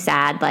makes me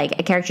sad. Like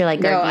a character like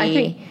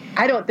Gurgi. No,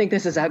 I don't think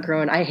this is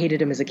outgrown. I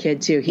hated him as a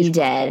kid too. You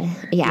did, yeah.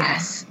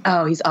 Yes.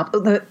 Oh, he's up.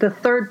 The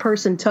third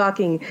person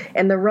talking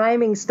and the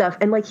rhyming stuff,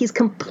 and like he's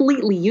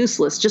completely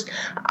useless.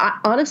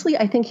 Honestly,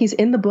 I think he's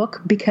in the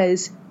book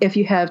because if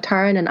you have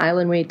Taran and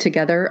Eilunwe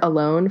together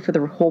alone for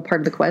the whole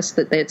part of the quest,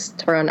 that it's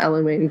Taran,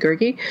 Eilunwe, and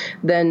Gurgi,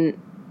 then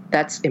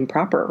that's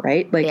improper,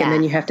 right? Like, and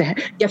then you have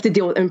to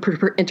deal with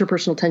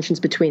interpersonal tensions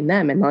between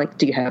them. And like,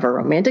 do you have a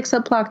romantic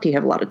subplot? Do you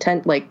have a lot of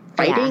fighting?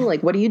 Yeah.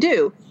 Like, what do you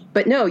do?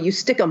 But no, you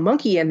stick a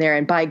monkey in there,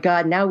 and by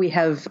God, now we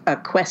have a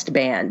quest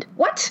band.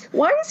 What?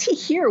 Why is he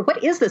here?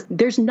 What is this?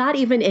 There's not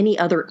even any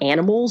other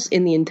animals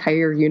in the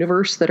entire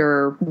universe that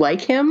are like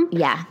him.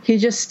 Yeah. He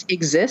just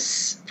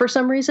exists for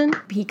some reason.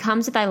 He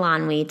comes with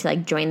Eilunwe to,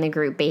 like, join the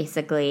group,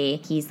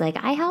 basically. He's like,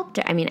 I helped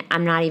her. I mean,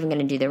 I'm not even going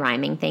to do the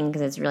rhyming thing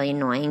because it's really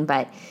annoying,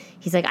 but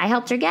he's like, I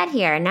helped her get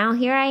here, and now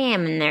here I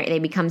am. And they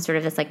become sort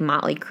of this, like,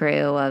 motley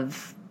crew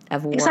of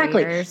warriors.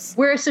 Exactly.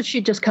 Whereas if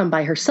she'd just come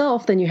by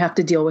herself, then you have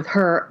to deal with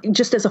her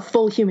just as a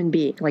full human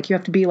being. Like, you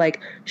have to be like,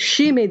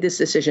 she made this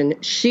decision.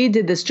 She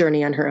did this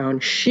journey on her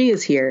own. She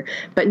is here.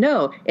 But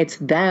no, it's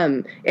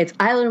them. It's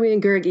Eilunwe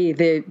and Gurgi,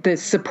 the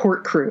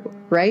support crew,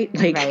 right?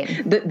 Like,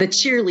 the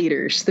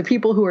cheerleaders, the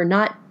people who are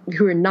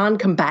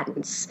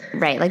non-combatants.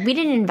 Right. Like, we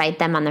didn't invite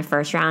them on the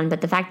first round,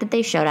 but the fact that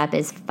they showed up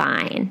is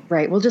fine.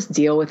 Right. We'll just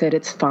deal with it.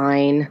 It's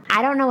fine.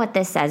 I don't know what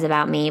this says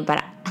about me,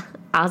 but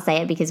I'll say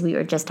it because we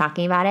were just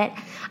talking about it.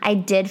 I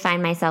did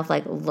find myself,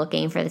 like,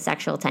 looking for the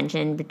sexual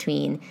tension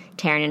between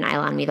Taran and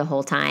Eilunwe the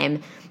whole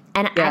time.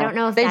 And I don't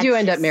know if they do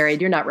end up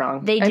married. You're not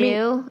wrong. They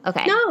do?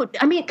 Okay. No,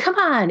 I mean, come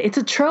on. It's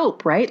a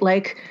trope, right?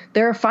 Like,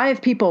 there are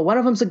 5 people. One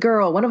of them's a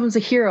girl. One of them's a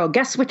hero.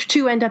 Guess which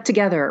 2 end up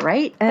together,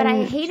 right? But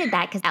I hated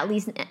that because at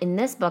least in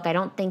this book, I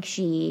don't think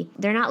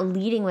they're not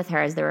leading with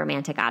her as the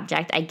romantic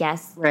object. I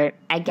guess. Right.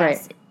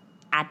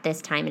 At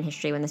this time in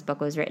history when this book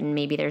was written,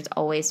 maybe there's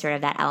always sort of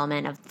that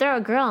element of throw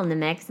a girl in the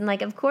mix and,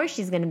 like, of course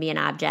she's going to be an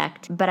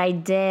object. But I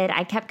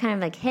kept kind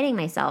of, like, hitting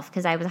myself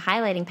because I was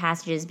highlighting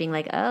passages being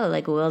like, oh,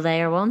 like, will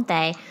they or won't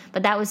they?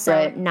 But that was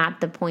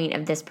not the point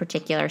of this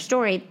particular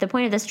story. The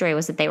point of this story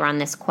was that they were on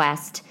this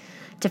quest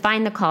to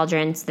find the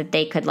cauldron so that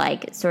they could,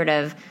 like, sort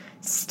of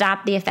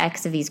stop the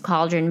effects of these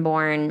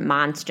cauldron-born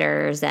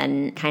monsters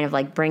and kind of,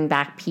 like, bring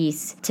back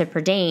peace to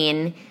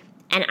Prydain.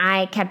 And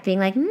I kept being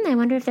like, I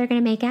wonder if they're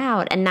going to make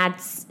out. And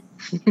that's,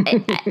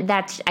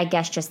 I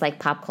guess, just like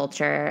pop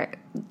culture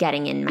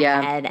getting in my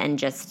head and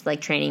just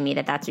like training me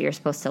that that's what you're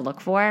supposed to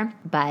look for.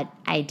 But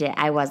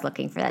I was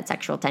looking for that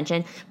sexual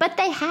tension. But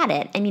they had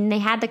it. I mean, they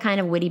had the kind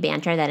of witty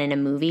banter that in a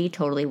movie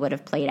totally would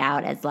have played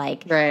out as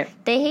like, they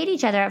hate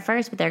each other at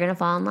first, but they're going to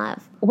fall in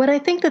love. What I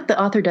think that the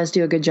author does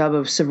do a good job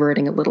of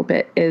subverting a little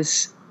bit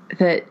is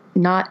that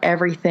not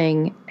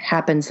everything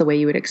happens the way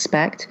you would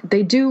expect.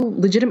 They do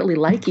legitimately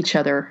like each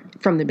other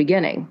from the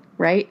beginning,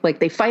 right?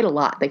 Like, they fight a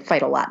lot. They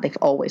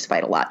always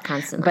fight a lot.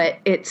 Constantly. But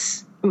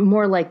it's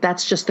more like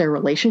that's just their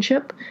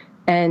relationship.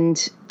 And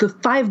the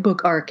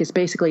 5-book arc is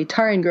basically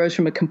Taran grows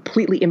from a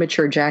completely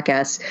immature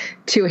jackass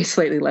to a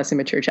slightly less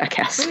immature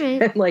jackass.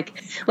 Right. And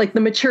like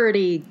the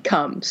maturity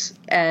comes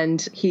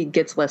and he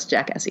gets less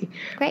jackassy.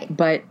 Right.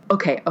 But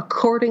okay,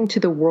 according to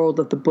the world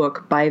of the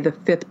book, by the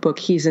 5th book,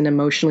 he's an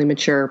emotionally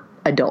mature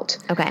adult.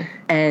 Okay.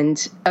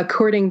 And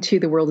according to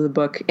the world of the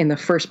book, in the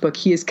first book,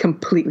 he is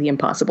completely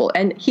impossible.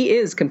 And he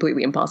is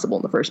completely impossible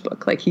in the first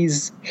book. Like, he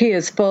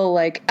is full,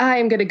 like,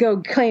 I'm going to go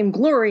claim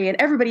glory and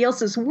everybody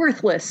else is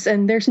worthless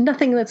and there's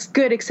nothing that's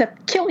good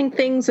except killing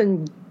things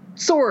and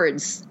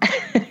swords.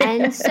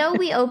 And so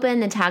we open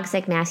the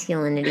toxic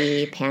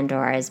masculinity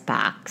Pandora's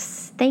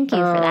box. Thank you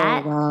for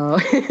that. Wow.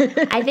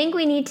 I think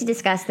we need to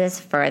discuss this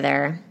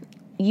further.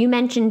 You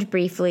mentioned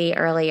briefly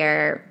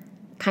earlier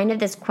kind of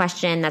this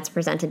question that's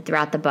presented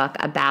throughout the book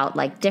about,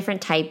 like,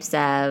 different types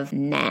of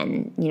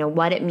men, you know,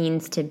 what it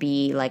means to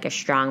be like a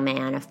strong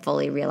man, a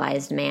fully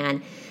realized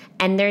man.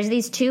 And there's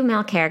these 2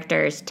 male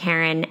characters,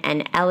 Taran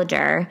and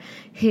Elder,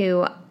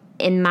 who,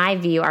 in my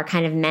view, are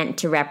kind of meant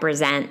to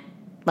represent,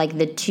 like,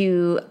 the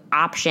 2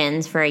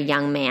 options for a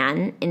young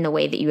man in the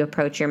way that you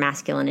approach your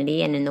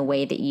masculinity and in the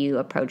way that you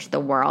approach the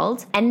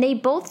world. And they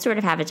both sort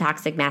of have a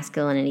toxic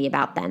masculinity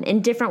about them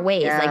in different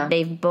ways. Yeah. Like,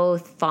 they've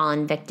both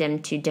fallen victim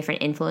to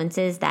different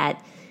influences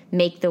that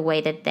make the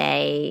way that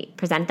they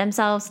present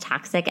themselves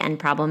toxic and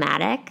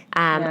problematic.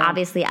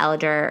 Obviously,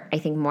 Elder, I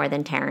think, more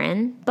than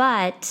Taran.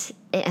 But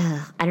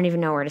I don't even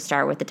know where to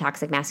start with the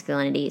toxic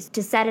masculinities.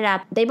 To set it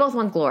up, they both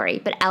want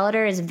glory, but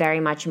Elder is very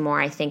much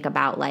more, I think,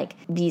 about, like,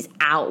 these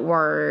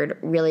outward,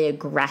 really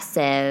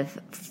aggressive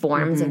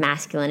forms of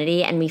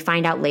masculinity. And we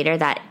find out later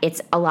that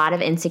it's a lot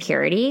of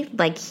insecurity.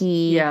 Like,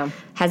 he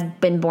has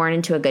been born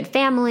into a good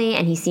family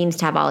and he seems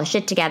to have all his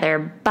shit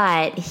together,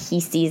 but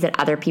he sees that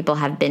other people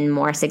have been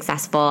more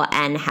successful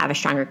and have a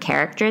stronger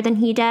character than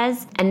he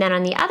does. And then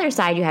on the other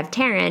side, you have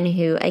Taran,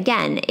 who,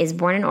 again, is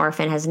born an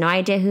orphan, has no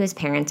idea who his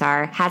parents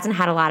are, hasn't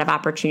had a lot of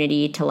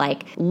opportunity to,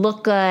 like,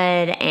 look good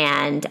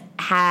and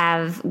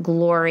have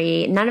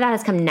glory. None of that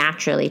has come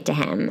naturally to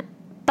him.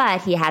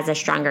 but he has a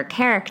stronger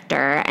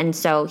character. And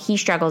so he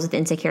struggles with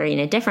insecurity in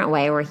a different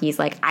way, where he's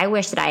like, I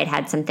wish that I had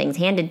had some things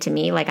handed to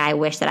me. Like, I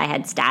wish that I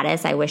had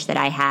status. I wish that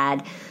I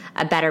had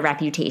a better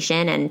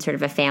reputation and sort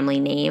of a family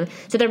name.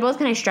 So they're both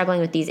kind of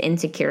struggling with these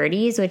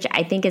insecurities, which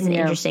I think is an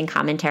interesting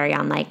commentary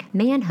on like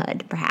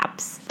manhood,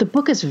 perhaps. The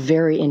book is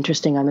very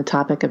interesting on the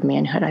topic of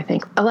manhood, I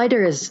think.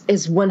 Alider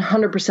is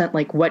 100%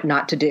 like what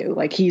not to do.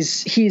 Like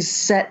he's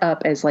set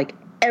up as like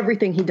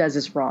everything he does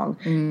is wrong,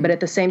 but at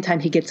the same time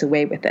he gets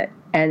away with it.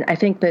 And I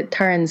think that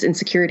Taran's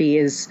insecurity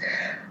is,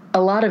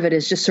 a lot of it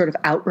is just sort of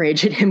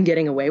outrage at him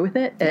getting away with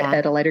it,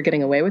 at Alider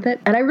getting away with it.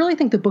 And I really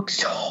think the book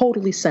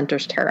totally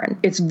centers Taran.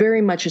 It's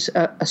very much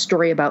a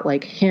story about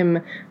like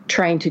him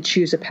trying to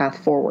choose a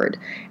path forward.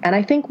 And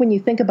I think when you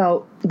think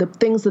about the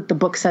things that the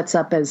book sets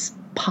up as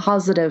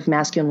positive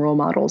masculine role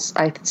models,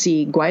 I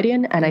see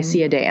Gwydion and I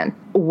see Adaon.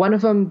 One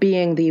of them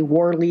being the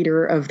war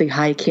leader of the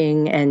High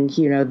King and,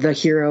 you know, the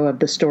hero of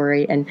the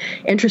story. And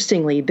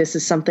interestingly, this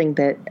is something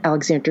that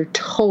Alexander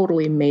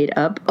totally made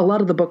up. A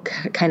lot of the book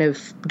kind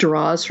of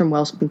draws from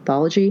Welsh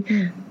mythology.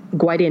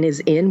 Gwydion is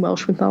in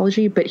Welsh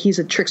mythology, but he's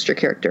a trickster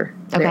character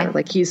there.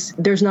 Like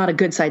there's not a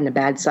good side and a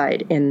bad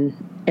side in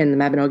the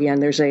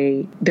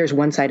Mabinogion. There's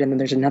one side and then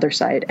there's another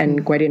side,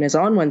 and Gwydion is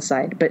on one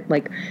side, but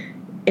like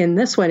in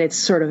this one, it's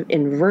sort of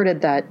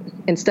inverted, that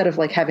instead of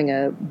like having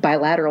a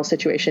bilateral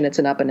situation, it's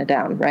an up and a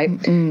down, right?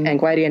 And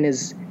Gwydion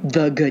is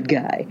the good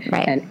guy.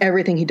 Right. And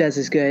everything he does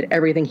is good.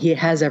 Everything he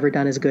has ever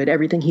done is good.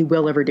 Everything he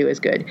will ever do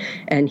is good.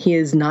 And he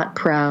is not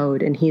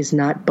proud, and he's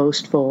not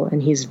boastful,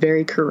 and he's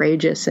very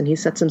courageous, and he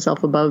sets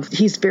himself above.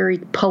 He's very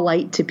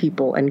polite to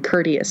people and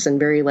courteous and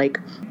very like,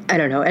 I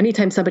don't know,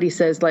 anytime somebody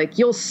says like,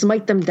 you'll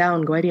smite them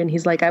down, Gwydion,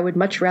 he's like, I would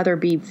much rather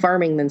be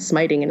farming than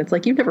smiting. And it's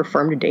like, you've never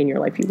farmed a day in your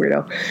life, you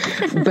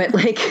weirdo. But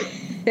like,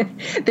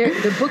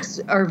 the books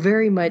are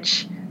very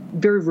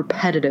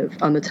repetitive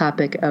on the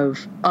topic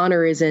of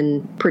honor is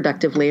in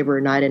productive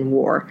labor, not in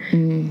war.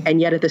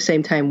 And yet at the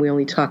same time, we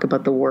only talk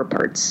about the war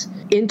parts.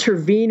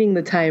 Intervening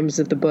the times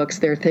of the books,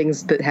 there are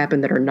things that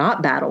happen that are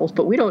not battles,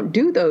 but we don't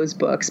do those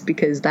books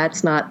because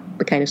that's not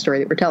the kind of story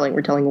that we're telling.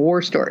 We're telling a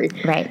war story.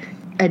 Right.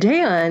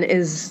 Adaon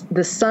is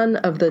the son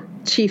of the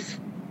chief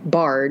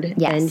bard,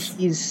 and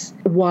he's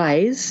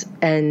wise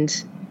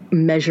and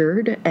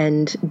measured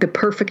and the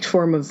perfect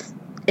form of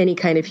any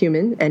kind of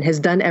human, and has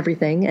done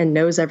everything and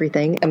knows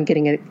everything. I'm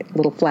getting a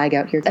little flag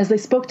out here. As they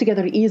spoke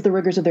together to ease the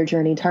rigors of their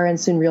journey, Taran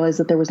soon realized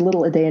that there was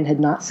little Adaon had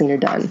not seen or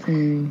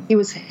done.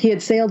 He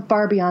had sailed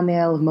far beyond the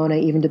Isle of Mona,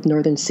 even to the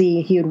northern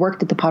sea. He had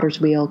worked at the potter's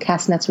wheel,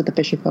 cast nets with the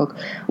fisherfolk,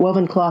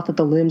 woven cloth at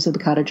the looms of the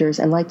cottagers,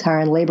 and like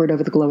Taran, labored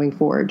over the glowing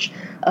forge.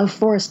 Of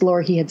forest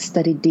lore he had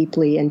studied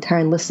deeply, and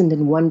Taran listened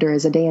in wonder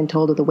as Adaon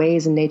told of the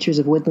ways and natures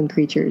of woodland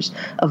creatures,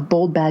 of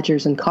bold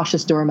badgers and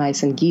cautious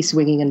dormice and geese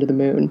winging under the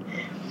moon.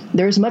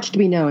 There is much to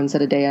be known,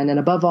 said Adaon, and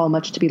above all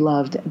much to be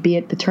loved, be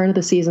it the turn of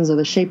the seasons or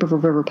the shape of a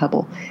river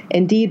pebble.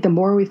 Indeed, the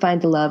more we find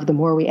to love, the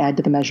more we add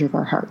to the measure of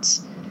our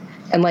hearts.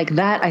 And like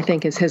that, I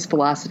think, is his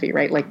philosophy,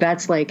 right? Like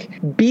that's like,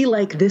 be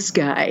like this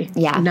guy,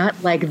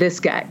 not like this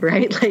guy,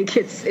 right? Like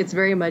it's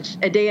very much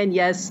Adaon,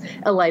 yes,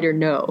 Alider,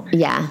 no.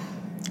 Yeah.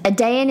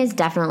 Adaon is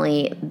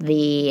definitely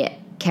the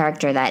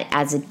character that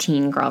as a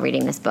teen girl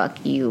reading this book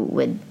you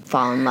would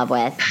fall in love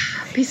with.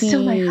 Be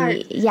Still My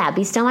Heart. Yeah,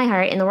 Be Still My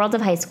Heart. In the world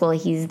of high school,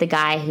 he's the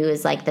guy who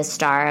is like the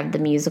star of the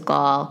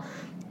musical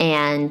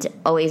and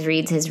always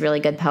reads his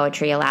really good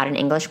poetry aloud in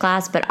English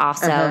class, but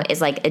also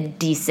is like a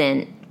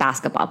decent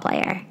basketball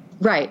player.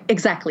 Right,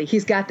 exactly.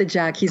 He's got the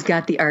jock, he's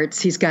got the arts,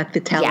 he's got the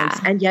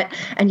talents, and yet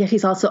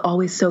he's also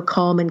always so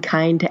calm and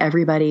kind to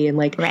everybody, and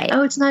like,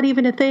 oh, it's not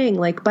even a thing.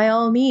 Like, by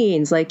all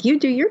means, like, you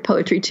do your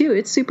poetry too.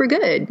 It's super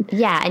good.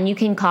 Yeah, and you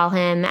can call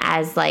him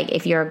as like,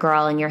 if you're a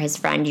girl and you're his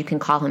friend, you can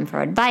call him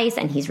for advice,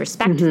 and he's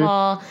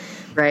respectful.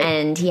 Right.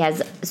 And he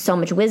has so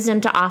much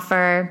wisdom to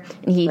offer.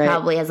 And he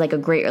probably has like a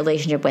great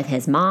relationship with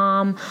his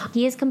mom.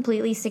 He is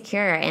completely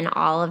secure in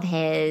all of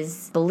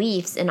his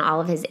beliefs and all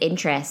of his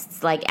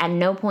interests. Like at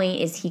no point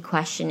is he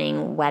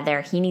questioning whether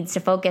he needs to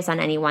focus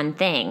on any one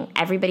thing.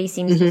 Everybody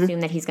seems to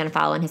assume that he's going to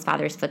follow in his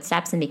father's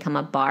footsteps and become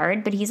a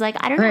bard. But he's like,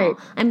 I don't know.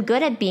 I'm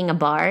good at being a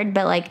bard,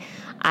 but like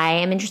I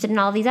am interested in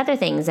all these other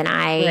things. And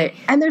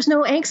and there's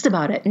no angst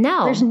about it.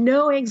 No. There's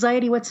no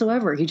anxiety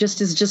whatsoever. He just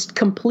is just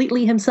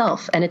completely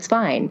himself, and it's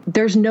fine.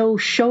 There's no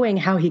showing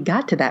how he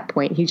got to that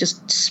point. He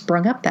just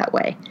sprung up that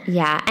way.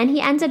 Yeah, and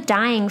he ends up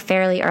dying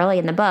fairly early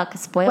in the book.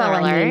 Spoiler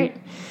alert. I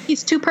mean,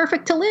 he's too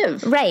perfect to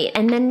live. Right,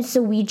 and then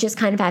so we just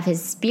kind of have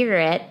his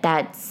spirit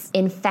that's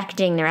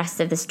infecting the rest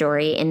of the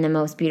story in the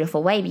most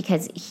beautiful way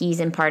because he's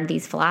imparted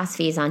these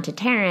philosophies onto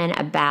Taran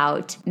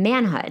about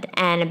manhood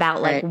and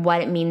about like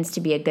what it means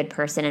to be a good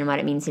person and what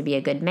it means to be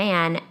a good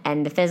man.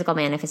 And the physical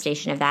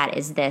manifestation of that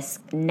is this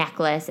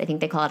necklace. I think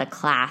they call it a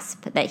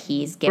clasp that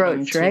he's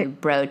given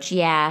brooch.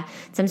 Yeah,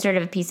 some sort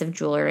of a piece of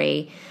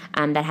jewelry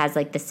that has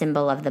like the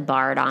symbol of the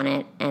bard on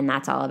it, and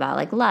that's all about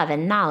like love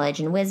and knowledge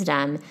and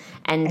wisdom.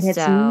 And it's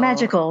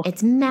magical.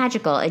 It's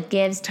magical. It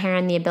gives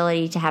Taran the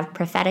ability to have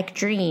prophetic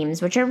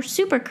dreams, which are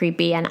super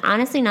creepy and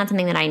honestly not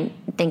something that I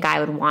think I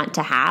would want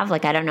to have.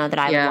 Like I don't know that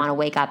I would want to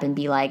wake up and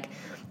be like,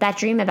 that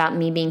dream about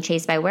me being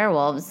chased by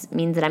werewolves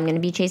means that I'm going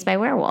to be chased by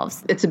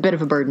werewolves. It's a bit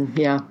of a burden,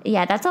 yeah.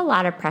 Yeah, that's a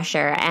lot of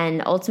pressure.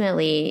 And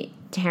ultimately,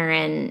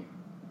 Taryn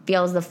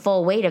feels the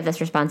full weight of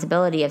this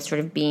responsibility of sort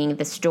of being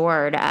the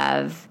steward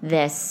of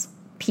this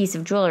piece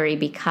of jewelry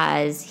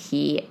because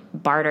he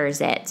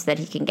barters it so that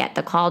he can get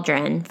the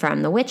cauldron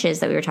from the witches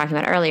that we were talking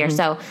about earlier.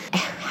 So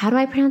how do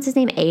I pronounce his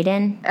name?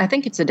 Aiden? I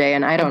think it's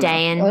Adain. I don't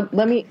know.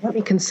 Let me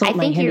consult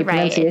my handy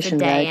pronunciation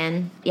guide. I think you're right. It's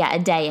Adain. Yeah,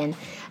 Adain.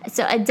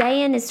 So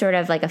Adain is sort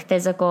of like a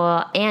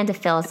physical and a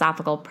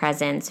philosophical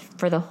presence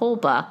for the whole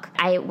book.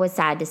 I was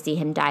sad to see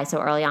him die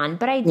so early on,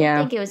 but I do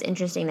think it was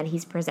interesting that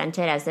he's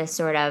presented as this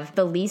sort of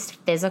the least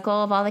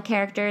physical of all the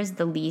characters,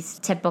 the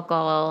least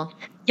typical.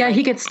 Yeah,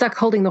 he gets stuck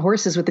holding the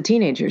horses with the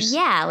teenagers.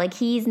 Yeah, like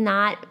he's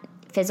not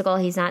physical,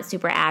 he's not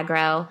super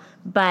aggro,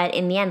 but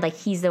in the end, like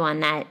he's the one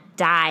that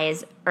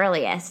dies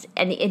earliest,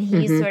 and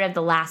he's sort of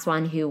the last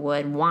one who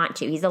would want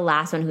to. He's the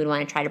last one who would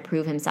want to try to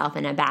prove himself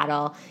in a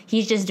battle.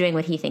 He's just doing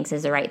what he thinks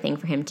is the right thing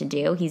for him to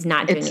do. He's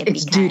not doing it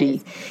because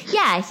duty.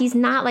 Yeah, he's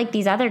not like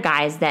these other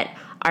guys that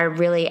are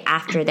really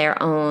after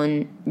their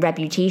own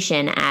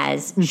reputation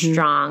as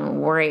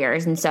strong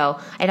warriors. And so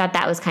I thought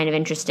that was kind of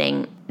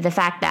interesting. The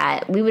fact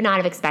that we would not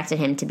have expected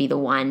him to be the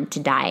one to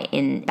die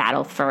in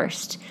battle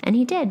first. And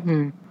he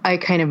did. I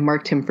kind of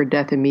marked him for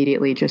death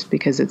immediately just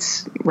because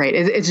it's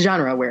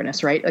genre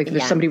awareness, right? Like if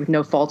there's somebody with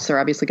no faults, they're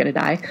obviously going to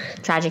die.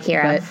 Tragic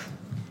hero. But,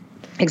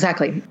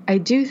 exactly. I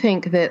do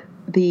think that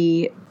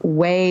the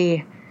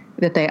way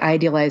that they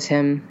idealize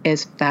him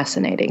is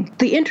fascinating.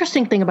 The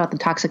interesting thing about the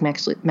toxic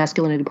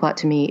masculinity plot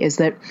to me is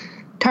that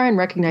Taran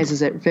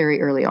recognizes it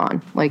very early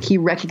on. Like, he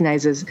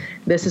recognizes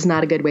this is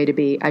not a good way to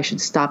be. I should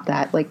stop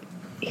that. Like,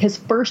 his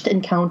first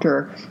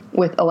encounter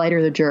with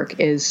Elyder the Jerk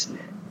is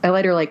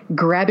Elyder, like,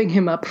 grabbing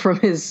him up from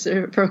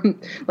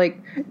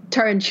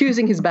Taran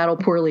choosing his battle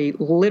poorly,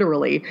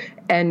 literally,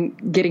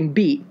 and getting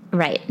beat.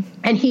 Right.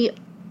 And he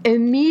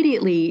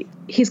immediately,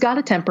 he's got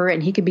a temper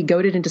and he could be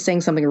goaded into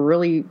saying something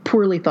really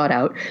poorly thought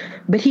out,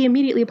 but he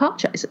immediately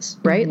apologizes,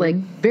 right? Like,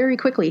 very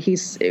quickly.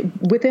 He's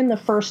within the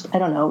first,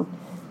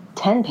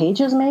 10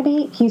 pages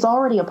maybe, he's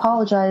already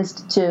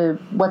apologized to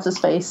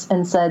what's-his-face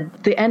and said,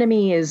 the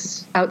enemy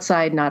is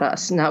outside, not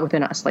us, not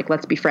within us. Like,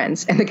 let's be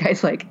friends. And the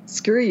guy's like,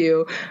 screw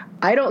you.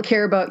 I don't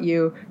care about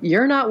you.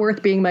 You're not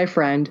worth being my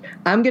friend.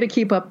 I'm going to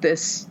keep up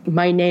this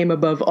my name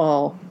above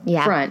all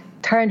front.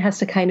 Taran has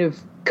to kind of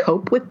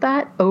cope with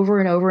that over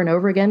and over and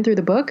over again through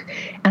the book.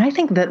 And I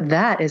think that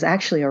that is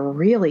actually a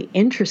really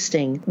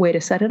interesting way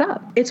to set it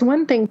up. It's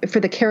one thing for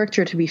the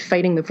character to be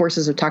fighting the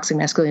forces of toxic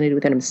masculinity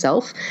within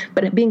himself,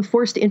 but being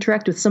forced to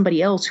interact with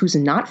somebody else who's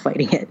not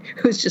fighting it,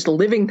 who's just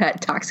living that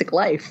toxic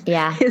life.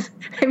 Yeah.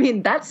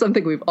 That's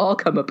something we've all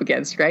come up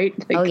against, right?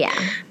 Like, oh, yeah.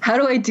 How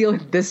do I deal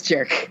with this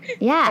jerk?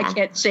 Yeah. I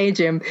can't change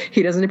him.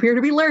 He doesn't appear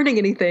to be learning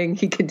anything.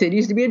 He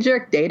continues to be a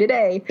jerk day to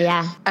day.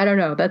 Yeah. I don't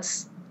know.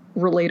 That's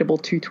relatable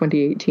to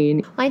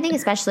 2018. Well, I think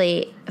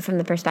especially from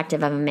the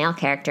perspective of a male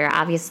character,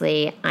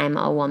 obviously I'm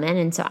a woman,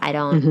 and so I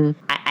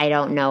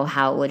don't know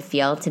how it would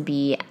feel to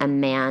be a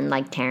man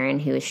like Taran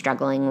who is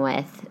struggling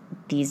with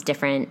these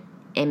different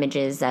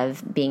images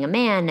of being a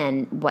man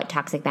and what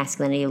toxic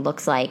masculinity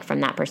looks like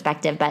from that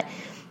perspective. But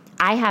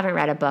I haven't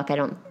read a book, I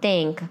don't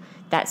think,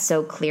 that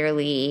so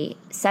clearly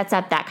sets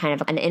up that kind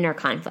of an inner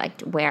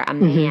conflict where a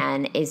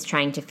man is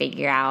trying to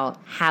figure out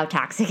how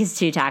toxic is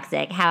too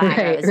toxic, how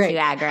aggro is too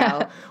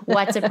aggro,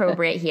 what's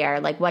appropriate here,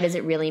 like what does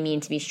it really mean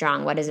to be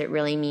strong, what does it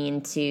really mean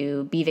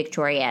to be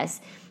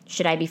victorious,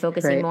 should I be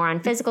focusing more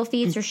on physical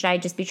feats or should I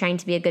just be trying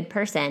to be a good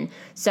person?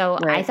 So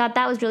I thought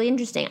that was really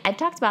interesting. I've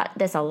talked about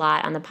this a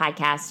lot on the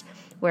podcast,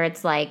 where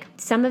it's like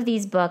some of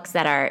these books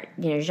that are,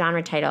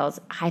 genre titles,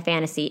 high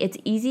fantasy, it's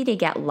easy to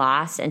get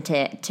lost and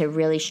to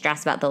really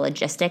stress about the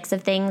logistics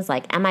of things.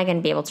 Like, am I going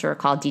to be able to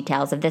recall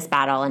details of this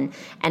battle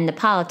and the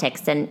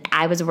politics? And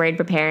I was worried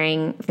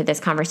preparing for this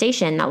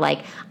conversation that, like,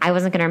 I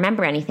wasn't going to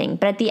remember anything.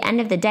 But at the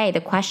end of the day, the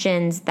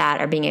questions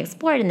that are being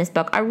explored in this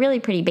book are really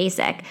pretty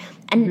basic.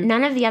 And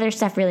none of the other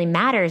stuff really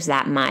matters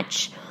that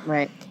much.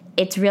 Right.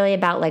 It's really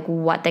about, like,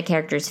 what the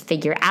characters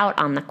figure out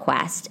on the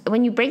quest.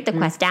 When you break the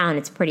quest down,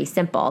 it's pretty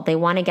simple. They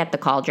want to get the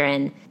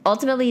cauldron.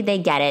 Ultimately, they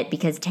get it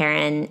because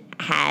Taran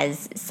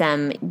has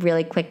some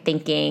really quick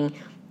thinking,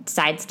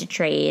 decides to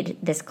trade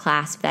this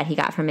clasp that he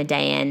got from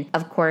Adain.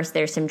 Of course,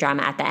 there's some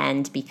drama at the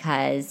end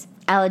because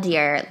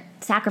Elyder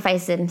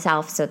sacrifices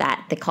himself so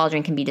that the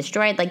cauldron can be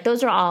destroyed. Like,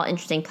 those are all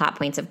interesting plot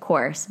points, of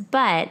course.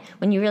 But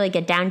when you really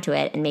get down to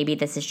it, and maybe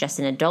this is just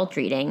an adult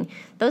reading,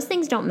 those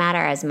things don't matter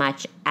as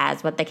much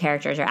as what the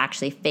characters are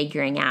actually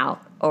figuring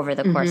out over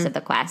the course of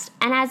the quest.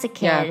 And as a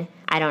kid,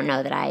 I don't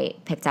know that I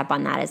picked up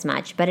on that as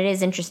much. But it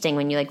is interesting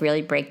when you like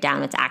really break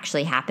down what's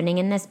actually happening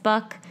in this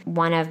book.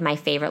 One of my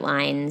favorite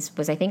lines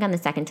was, I think, on the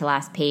second to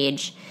last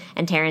page.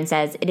 And Taryn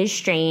says, "It is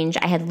strange.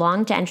 I had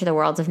longed to enter the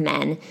worlds of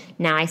men.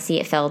 Now I see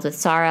it filled with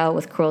sorrow,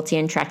 with cruelty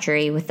and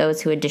treachery, with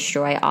those who would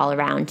destroy all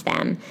around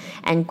them."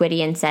 And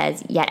Gwydion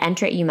says, "Yet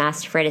enter it you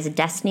must, for it is a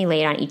destiny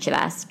laid on each of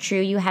us.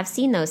 True, you have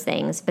seen those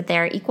things, but they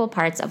are equal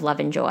parts of love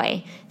and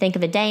joy. Think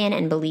of Adain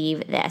and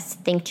believe this.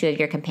 Think too of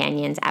your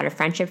companions. Out of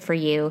friendship for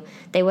you,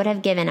 they would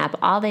have given up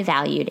all they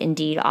valued,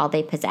 indeed all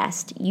they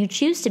possessed. You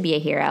choose to be a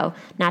hero,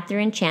 not through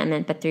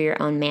enchantment, but through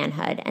your own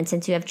manhood. And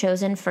since you have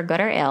chosen for good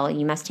or ill,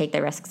 you must take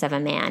the risks of a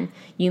man.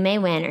 You may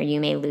win or you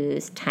may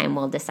lose. Time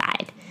will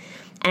decide."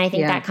 And I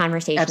think that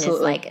conversation absolutely.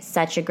 is like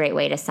such a great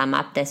way to sum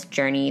up this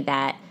journey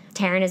that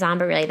Taryn is on,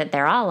 but really that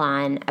they're all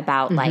on,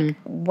 about like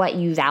what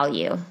you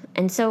value.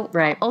 And so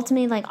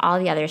ultimately, like all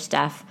the other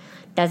stuff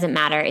doesn't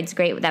matter. It's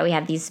great that we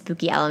have these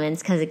spooky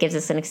elements because it gives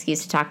us an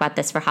excuse to talk about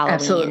this for Halloween.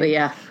 Absolutely,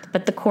 yeah.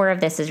 But the core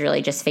of this is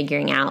really just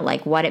figuring out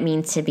like what it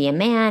means to be a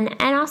man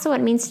and also what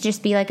it means to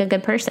just be like a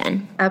good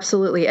person.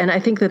 Absolutely. And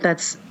I think that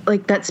that's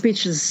like that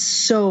speech is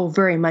so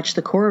very much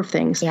the core of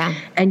things. Yeah.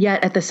 And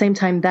yet at the same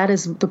time, that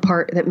is the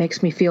part that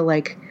makes me feel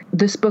like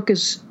this book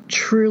is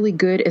truly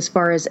good as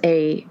far as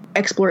a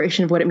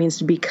exploration of what it means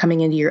to be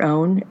coming into your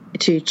own,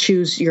 to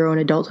choose your own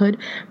adulthood,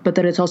 but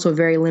that it's also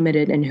very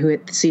limited in who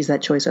it sees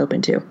that choice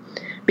open to.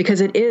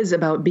 Because it is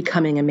about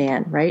becoming a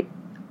man, right?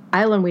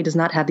 Eilonwy does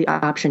not have the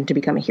option to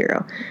become a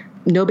hero.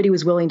 Nobody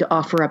was willing to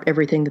offer up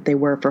everything that they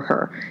were for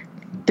her.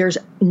 There's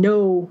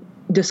no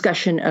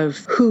discussion of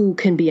who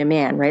can be a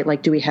man, right?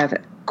 Like, do we have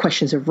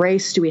questions of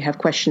race? Do we have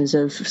questions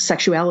of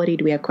sexuality?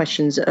 Do we have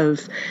questions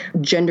of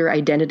gender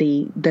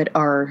identity that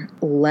are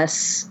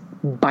less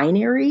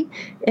binary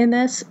in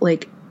this?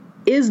 Like,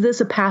 is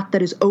this a path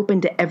that is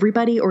open to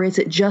everybody, or is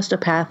it just a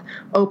path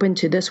open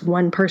to this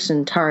one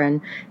person,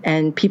 Taran,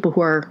 and people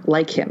who are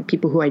like him,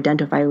 people who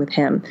identify with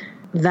him?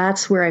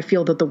 That's where I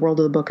feel that the world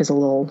of the book is a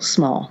little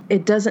small.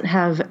 It doesn't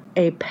have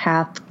a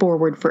path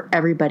forward for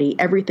everybody.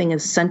 Everything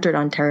is centered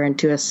on Taran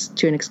to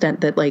an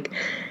extent that, like,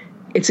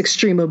 it's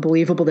extremely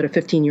believable that a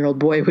 15-year-old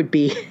boy would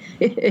be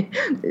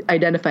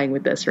identifying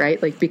with this,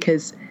 right? Like,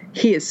 because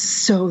he is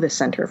so the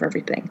center of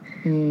everything.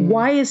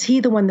 Why is he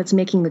the one that's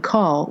making the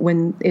call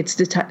when it's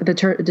the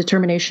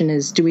determination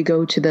is, do we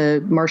go to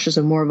the marshes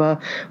of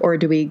Morva, or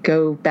do we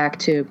go back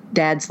to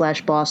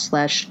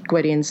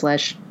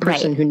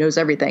dad/boss/Gwydion/person who knows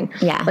everything?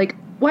 Yeah. Like,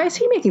 why is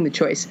he making the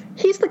choice?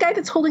 He's the guy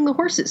that's holding the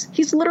horses.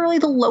 He's literally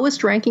the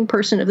lowest ranking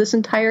person of this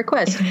entire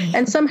quest.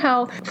 And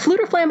somehow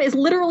Flutterflam is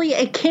literally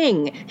a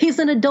king. He's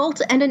an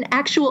adult and an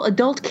actual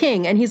adult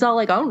king. And he's all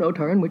like, "Oh no,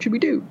 Taran, what should we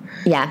do?"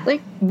 Yeah.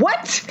 Like,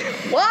 what?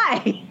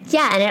 Why?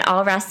 Yeah, and it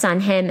all rests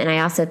on him. And I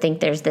also think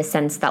there's this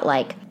sense that,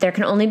 like, there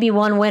can only be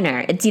one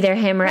winner. It's either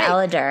him or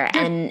Elidor.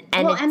 And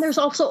there's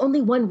also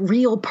only one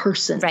real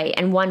person. Right,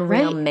 and one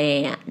real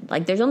man.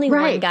 Like, there's only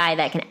one guy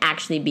that can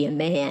actually be a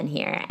man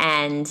here.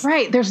 And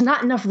there's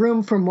not enough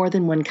room for more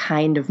than one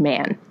kind of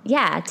man.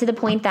 Yeah, to the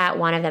point that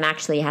one of them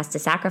actually has to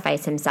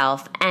sacrifice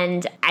himself.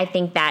 And I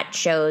think that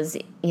shows,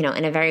 you know,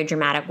 in a very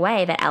dramatic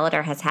way that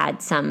Elidor has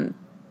had some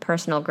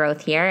personal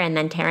growth here, and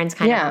then Taran's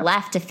kind of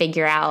left to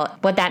figure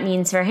out what that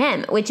means for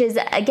him, which is,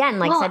 again,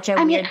 like such a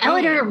weird thing.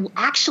 Elidor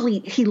actually,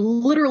 he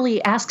literally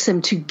asks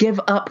him to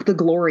give up the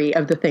glory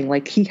of the thing.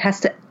 Like,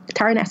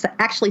 Taran has to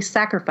actually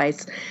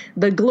sacrifice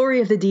the glory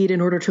of the deed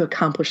in order to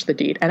accomplish the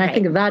deed. And I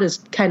think that is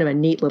kind of a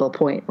neat little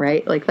point,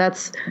 right? Like,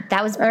 that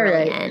was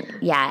brilliant.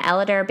 Right. Yeah,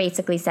 Elidor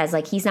basically says,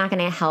 like, he's not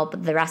going to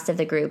help the rest of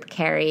the group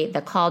carry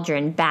the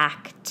cauldron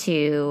back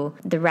to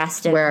the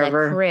rest of the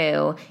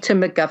crew. To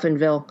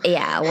MacGuffinville.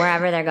 Yeah,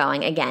 wherever they're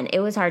going. Again, it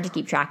was hard to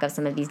keep track of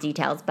some of these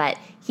details, but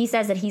he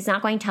says that he's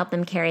not going to help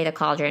them carry the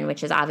cauldron,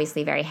 which is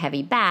obviously very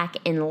heavy, back,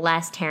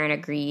 unless Taran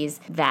agrees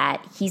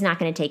that he's not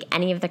going to take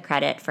any of the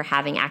credit for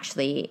having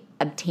actually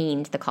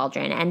obtained the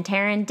cauldron. And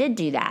Taran did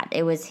do that.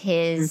 It was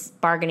his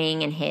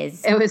bargaining and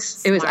his It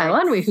was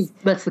Eilonwy who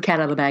lets the cat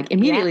out of the bag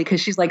immediately,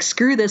 because she's like,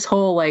 screw this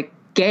whole, like,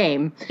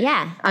 game.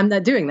 Yeah. I'm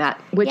not doing that.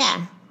 Which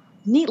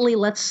neatly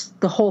lets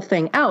the whole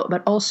thing out,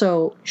 but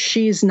also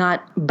she's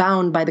not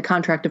bound by the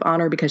contract of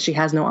honor because she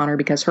has no honor,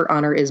 because her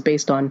honor is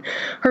based on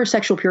her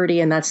sexual purity,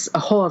 and that's a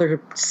whole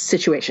other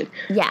situation.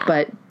 Yeah.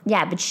 But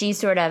she's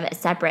sort of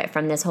separate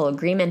from this whole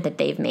agreement that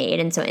they've made.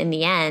 And so in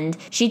the end,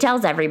 she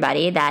tells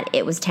everybody that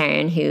it was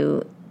Taran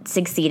who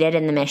succeeded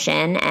in the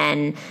mission,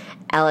 and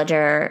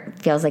Elidor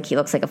feels like he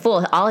looks like a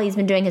fool. All he's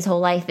been doing his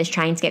whole life is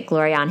trying to get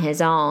glory on his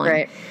own.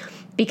 Right.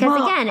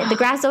 Because, again, the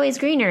grass is always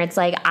greener. It's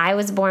like, I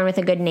was born with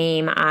a good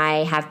name.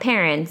 I have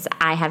parents.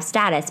 I have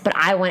status. But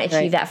I want to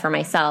achieve that for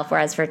myself.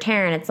 Whereas for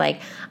Taran, it's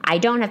like, I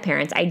don't have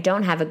parents. I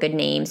don't have a good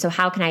name. So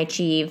how can I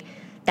achieve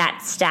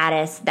that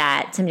status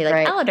that somebody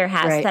like Elidor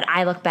has so that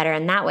I look better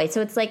in that way?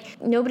 So it's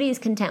like, nobody's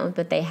content with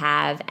what they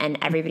have, and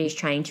everybody's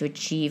trying to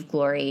achieve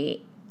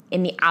glory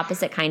in the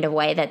opposite kind of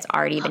way that's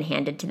already been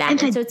handed to them.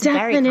 And so it's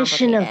very complicated.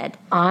 definition of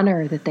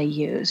honor that they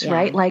use,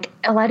 right? Like,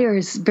 Elidor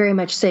is very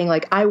much saying,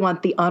 like, I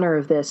want the honor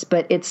of this,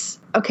 but it's,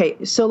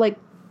 okay, so, like,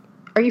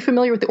 Are you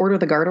familiar with the Order of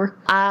the Garter?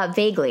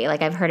 Vaguely.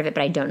 Like, I've heard of it,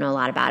 but I don't know a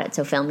lot about it,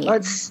 so fill me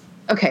in.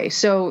 Okay,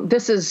 so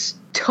this is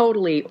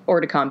totally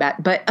hors de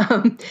combat, but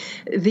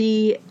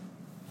the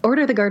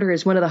Order of the Garter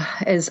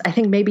is I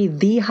think maybe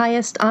the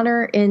highest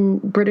honor in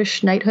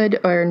British knighthood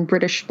or in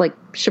British like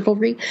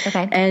chivalry.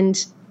 Okay.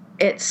 And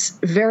it's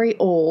very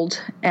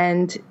old,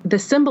 and the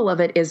symbol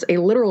of it is a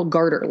literal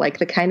garter, like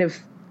the kind of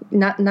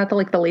not the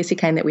like the lacy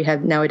kind that we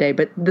have nowadays,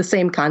 but the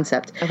same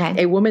concept.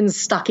 Okay. A woman's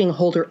stocking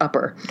holder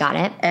upper. Got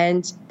it.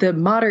 And the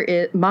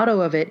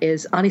motto of it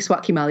is "Honi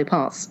soit qui mal y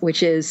pense,"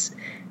 which is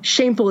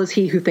 "Shameful is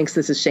he who thinks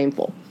this is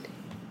shameful."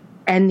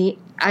 And the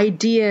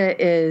idea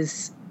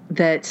is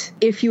that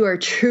if you are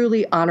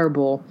truly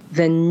honorable,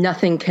 then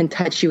nothing can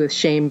touch you with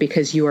shame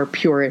because you are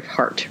pure at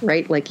heart,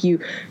 right? Like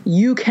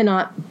you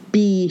cannot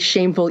be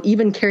shameful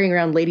even carrying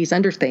around ladies'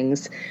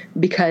 underthings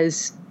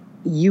because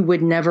you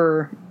would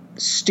never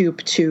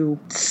stoop to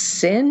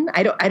sin.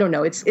 I don't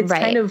know. It's right.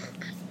 Kind of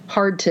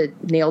hard to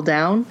nail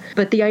down,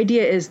 but the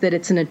idea is that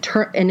it's an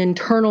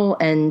internal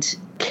and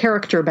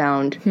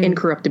character-bound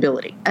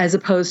incorruptibility, as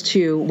opposed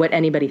to what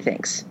anybody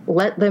thinks.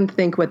 Let them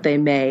think what they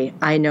may.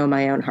 I know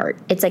my own heart.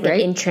 It's like right?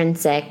 an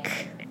intrinsic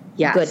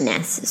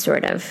goodness,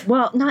 sort of.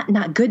 Well,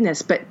 not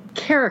goodness, but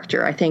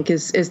character, I think,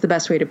 is the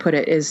best way to put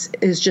it,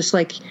 is just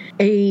like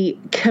a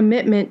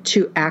commitment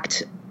to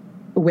act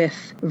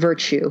with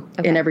virtue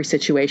in every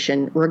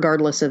situation,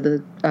 regardless of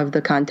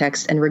the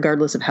context and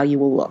regardless of how you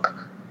will look.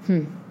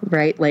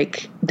 Right?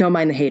 Like, don't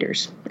mind the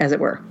haters, as it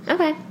were.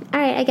 Okay. All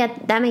right. I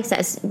get that. Makes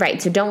sense.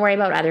 Right. So don't worry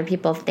about what other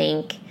people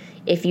think.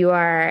 If you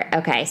are,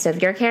 so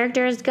if your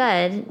character is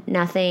good,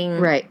 nothing.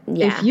 Right.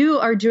 Yeah. If you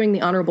are doing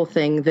the honorable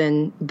thing,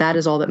 then that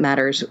is all that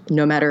matters,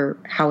 no matter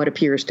how it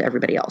appears to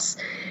everybody else.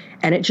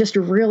 And it just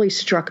really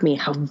struck me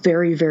how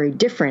very, very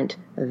different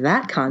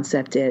that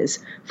concept is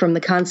from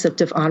the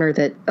concept of honor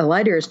that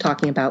Elidar is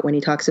talking about when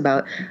he talks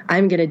about,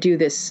 I'm going to do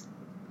this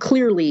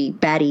clearly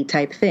baddie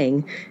type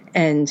thing,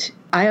 and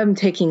I am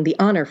taking the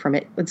honor from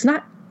it. It's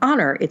not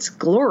honor, it's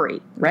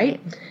glory,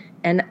 right?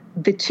 And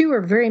the two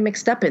are very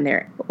mixed up in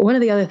there. One of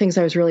the other things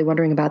I was really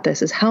wondering about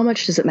this is how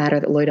much does it matter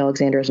that Lloyd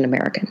Alexander is an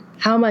American?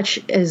 How much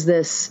is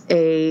this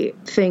a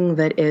thing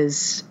that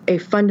is a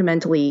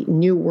fundamentally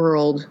new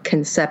world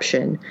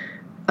conception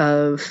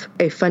of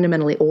a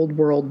fundamentally old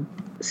world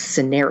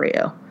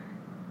scenario,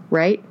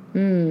 right?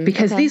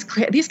 Because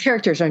these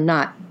characters are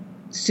not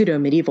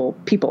pseudo-medieval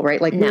people,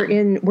 right? Like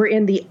we're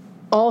in the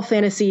all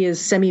fantasy is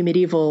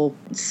semi-medieval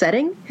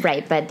setting.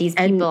 Right, but these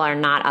people are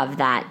not of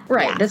that.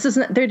 Right. Yeah. This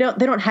isn't they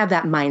don't have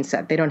that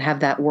mindset. They don't have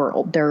that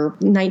world. They're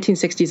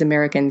 1960s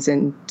Americans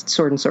in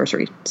sword and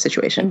sorcery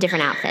situation. In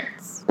different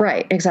outfits.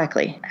 Right,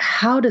 exactly.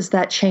 How does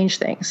that change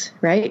things,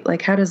 right?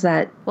 Like, how does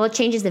that... Well, it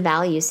changes the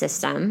value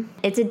system.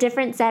 It's a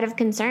different set of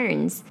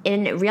concerns.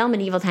 In real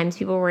medieval times,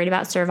 people were worried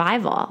about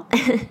survival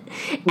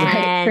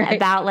and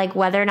about, like,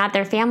 whether or not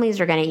their families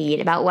were going to eat,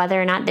 about whether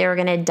or not they were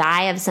going to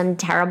die of some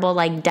terrible,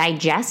 like,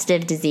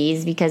 digestive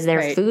disease because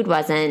their food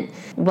wasn't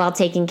well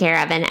taken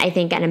care of. And I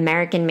think an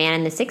American man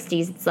in the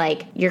 60s, it's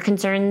like, your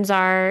concerns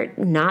are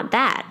not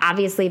that.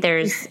 Obviously,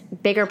 there's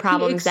bigger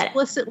problems he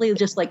explicitly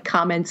just, like,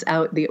 comments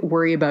out the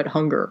worry about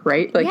hunger.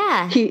 Right? Like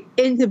he,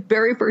 in the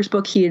very first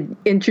book, he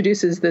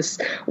introduces this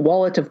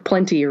wallet of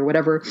plenty or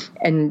whatever,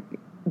 and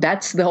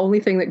that's the only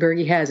thing that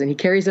Gurgi has, and he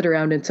carries it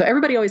around, and so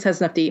everybody always has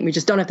enough to eat, and we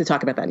just don't have to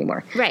talk about that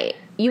anymore. Right.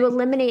 You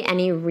eliminate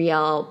any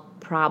real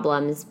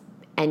problems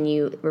and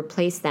you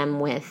replace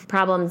them with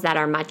problems that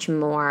are much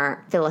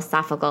more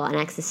philosophical and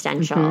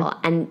existential.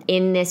 And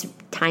in this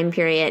time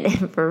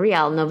period, for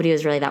real, nobody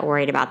was really that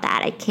worried about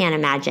that. I can't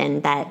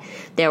imagine that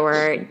there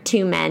were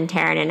two men,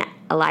 Taryn and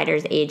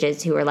Elidar's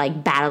ages, who were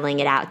like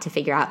battling it out to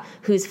figure out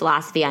whose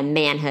philosophy on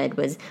manhood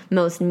was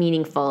most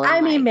meaningful.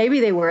 I mean, maybe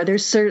they were.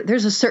 There's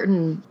a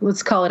certain,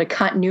 let's call it a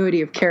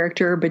continuity of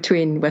character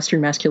between Western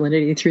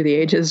masculinity through the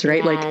ages,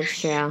 right? Yeah, like that's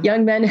true.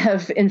 Young men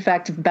have, in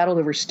fact, battled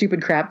over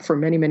stupid crap for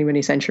many, many,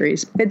 many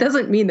centuries. It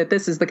doesn't mean that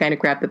this is the kind of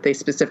crap that they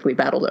specifically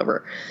battled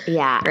over.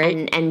 Yeah,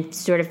 right? And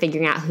sort of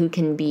figuring out who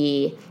can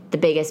be the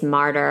biggest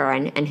martyr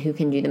and who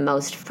can do the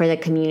most for the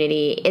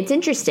community. It's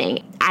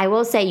interesting. I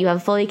will say you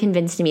have fully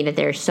convinced me that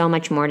there's so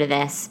much more to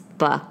this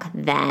book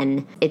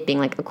than it being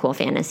like a cool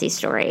fantasy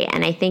story.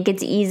 And I think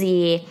it's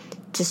easy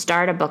to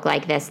start a book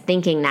like this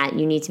thinking that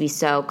you need to be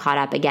so caught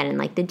up again in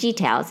like the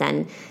details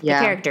and the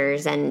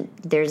characters, and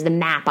there's the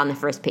map on the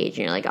first page and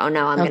you're like, oh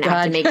no, I'm going to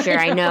have to make sure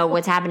I know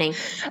what's happening.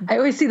 I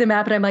always see the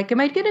map and I'm like, am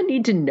I going to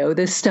need to know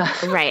this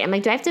stuff? Right. I'm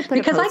like, do I have to put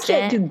because a I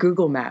can't do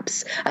Google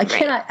Maps.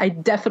 I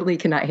definitely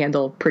cannot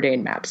handle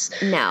Prydain maps.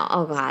 No.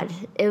 Oh God.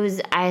 I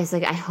was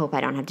like, I hope I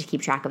don't have to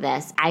keep track of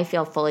this. I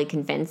feel fully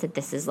convinced that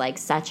this is like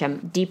such a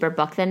deeper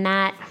book than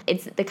that.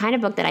 It's the kind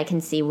of book that I can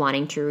see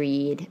wanting to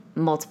read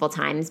multiple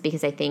times,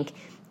 because I think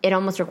it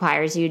almost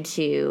requires you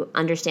to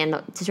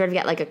understand, to sort of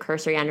get like a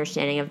cursory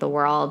understanding of the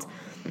world,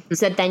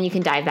 so that then you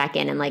can dive back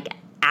in and like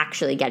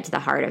actually get to the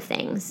heart of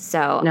things.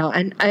 So no,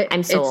 and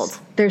I'm sold.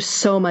 There's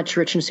so much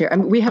richness here. I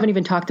mean, we haven't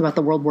even talked about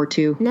the World War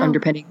II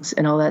underpinnings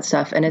and all that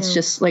stuff. And it's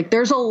just like,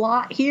 there's a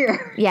lot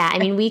here. Yeah. I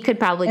mean, we could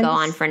probably go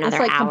on for another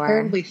hour. It's like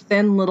comparatively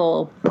thin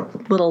little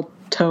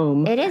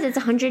tome. It is. It's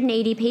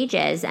 180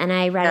 pages, and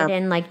I read it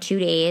in like 2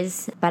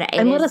 days. But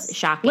it is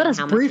shocking. Let us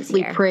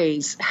briefly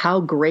praise how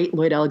great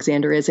Lloyd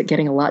Alexander is at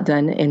getting a lot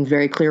done in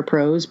very clear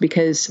prose,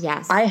 because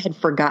I had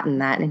forgotten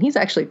that, and he's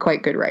actually a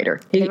quite good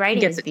writer. The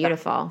writing is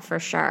beautiful, for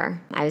sure.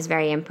 I was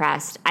very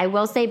impressed. I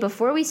will say,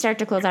 before we start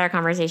to close out our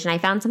conversation, I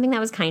found something that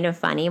was kind of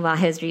funny while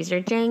I was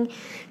researching.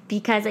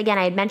 Because, again,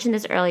 I had mentioned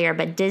this earlier,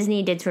 but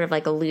Disney did sort of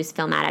like a loose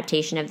film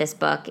adaptation of this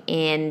book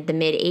in the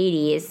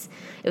mid-'80s.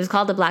 It was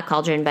called The Black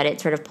Cauldron, but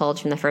it sort of pulled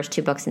from the first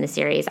 2 books in the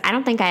series. I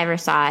don't think I ever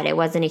saw it. It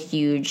wasn't a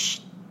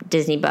huge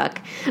Disney book.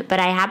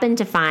 But I happened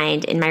to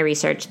find in my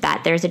research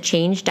that there's a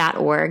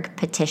change.org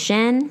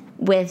petition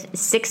with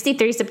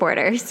 63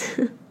 supporters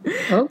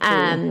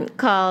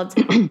called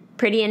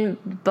Pretty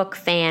and Book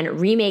Fan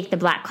Remake the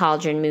Black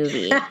Cauldron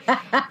Movie.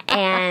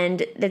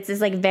 And it's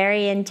this like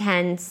very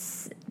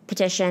intense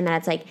petition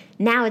that's like,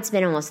 now it's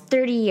been almost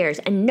 30 years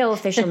and no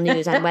official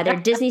news on whether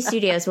Disney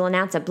Studios will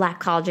announce a Black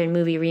Cauldron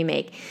movie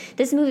remake.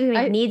 This movie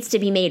remake needs to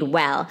be made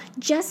well.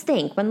 Just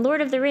think, when Lord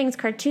of the Rings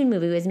cartoon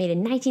movie was made in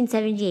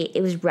 1978,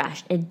 it was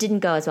rushed and it didn't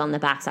go as well in the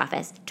box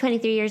office.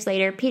 23 years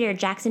later, Peter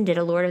Jackson did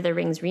a Lord of the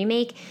Rings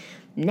remake.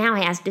 Now I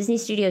ask Disney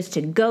Studios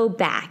to go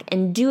back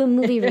and do a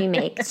movie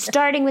remake,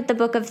 starting with the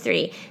Book of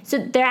 3. So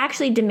they're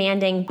actually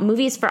demanding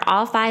movies for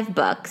all 5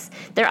 books.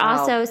 They're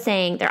also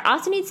saying there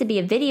also needs to be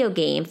a video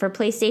game for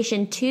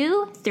PlayStation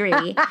 2, 3,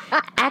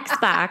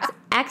 Xbox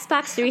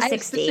 360.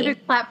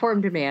 Specific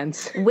platform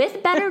demands.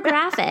 With better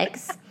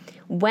graphics.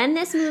 When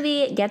this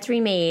movie gets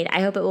remade,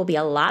 I hope it will be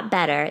a lot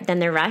better than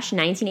the rushed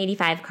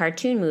 1985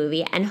 cartoon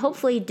movie, and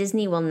hopefully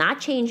Disney will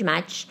not change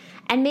much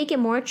and make it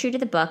more true to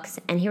the books,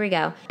 and here we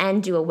go,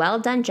 and do a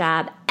well-done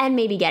job, and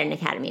maybe get an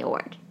Academy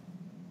Award.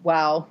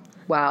 Wow.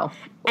 Well,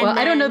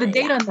 I don't know the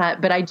date on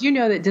that, but I do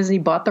know that Disney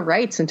bought the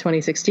rights in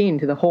 2016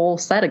 to the whole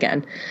set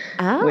again.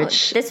 Oh,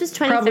 which this was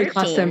 2013. Probably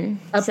cost them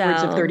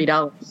upwards of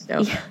 $30. So.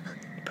 Yeah,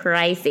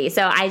 pricey.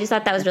 So I just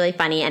thought that was really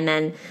funny, and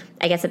then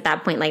I guess at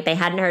that point, like, they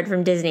hadn't heard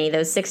from Disney,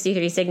 those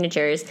 63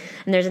 signatures,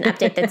 and there's an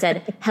update that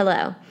said,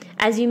 hello.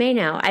 As you may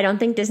know, I don't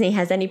think Disney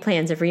has any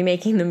plans of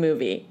remaking the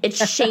movie.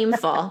 It's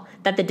shameful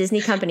that the Disney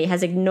company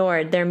has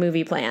ignored their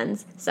movie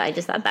plans. So I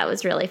just thought that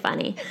was really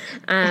funny.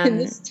 In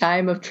this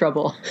time of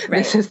trouble,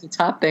 this is the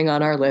top thing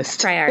on our list.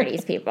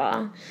 Priorities,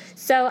 people.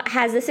 So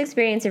has this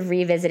experience of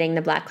revisiting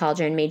the Black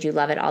Cauldron made you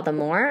love it all the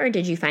more, or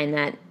did you find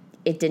that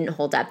it didn't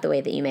hold up the way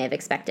that you may have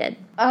expected?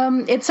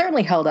 It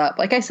certainly held up.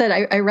 Like I said,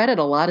 I read it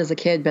a lot as a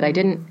kid, but I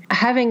didn't.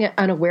 Having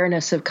an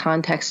awareness of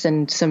context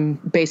and some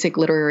basic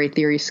literary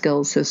theory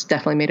skills has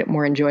definitely made it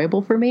more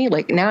enjoyable for me.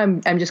 Like now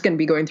I'm just going to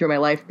be going through my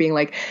life being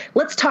like,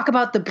 let's talk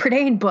about the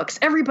Prydain books.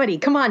 Everybody,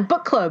 come on,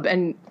 book club.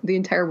 And the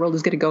entire world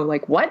is going to go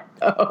like, what?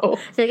 Oh.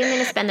 So I'm going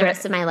to spend the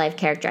rest of my life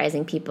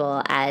characterizing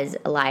people as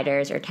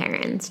Eliders or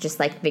Terrans, just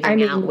like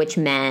figuring out which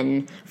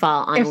men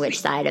fall on which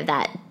side of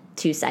that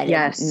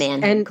two-sided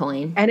man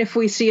coin. And if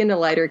we see an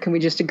Elider, can we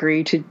just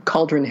agree to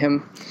Cauldron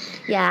him?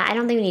 Yeah, I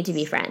don't think we need to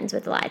be friends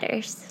with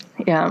Eliders.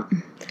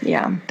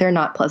 Yeah, they're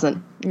not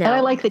pleasant. No. And I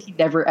like that he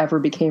never, ever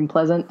became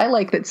pleasant. I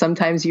like that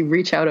sometimes you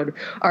reach out an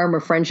arm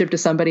of friendship to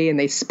somebody and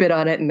they spit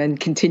on it and then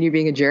continue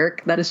being a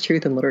jerk. That is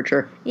truth in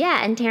literature.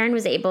 Yeah, and Taryn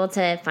was able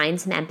to find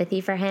some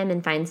empathy for him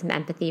and find some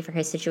empathy for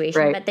his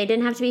situation, but they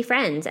didn't have to be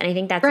friends. And I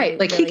think that's right.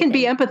 Like, really he can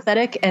be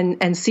empathetic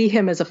and see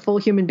him as a full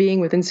human being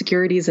with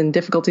insecurities and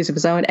difficulties of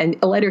his own, and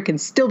Elider can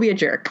still be a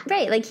jerk.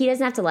 Right. Like, he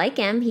doesn't have to like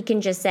him. He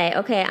can just say,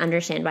 okay, I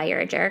understand why you're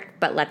a jerk,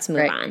 but let's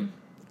move on.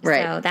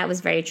 Right. So that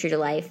was very true to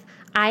life.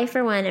 I,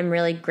 for one, am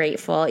really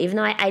grateful, even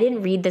though I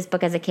didn't read this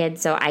book as a kid,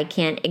 so I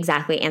can't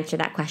exactly answer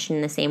that question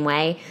in the same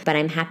way, but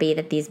I'm happy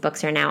that these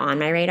books are now on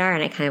my radar,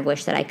 and I kind of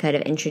wish that I could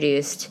have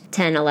introduced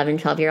 10, 11,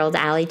 12-year-old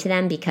Allie to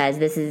them, because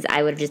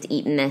I would have just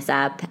eaten this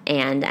up,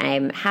 and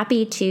I'm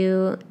happy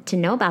to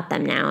know about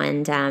them now,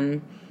 and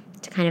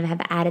to kind of have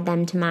added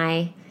them to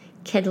my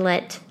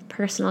kidlit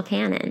personal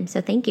canon.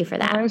 So thank you for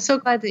that. I'm so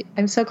glad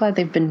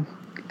they've been.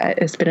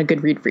 It's been a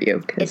good read for you,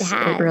 because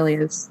it really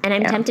is. And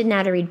I'm tempted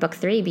now to read book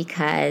 3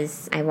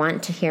 because I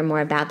want to hear more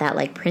about that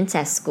like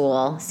princess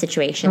school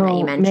situation that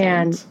you mentioned.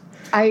 Man.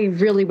 I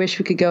really wish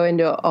we could go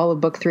into all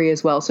of book 3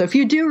 as well. So if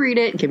you do read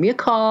it, give me a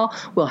call.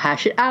 We'll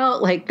hash it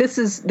out. Like,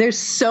 there's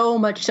so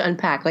much to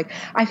unpack. Like,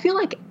 I feel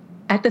like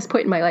at this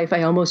point in my life,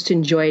 I almost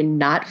enjoy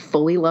not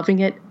fully loving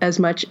it as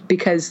much,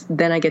 because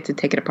then I get to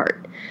take it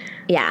apart.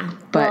 Yeah.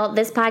 Well,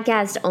 this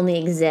podcast only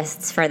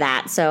exists for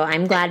that. So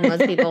I'm glad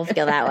most people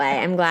feel that way.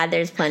 I'm glad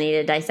there's plenty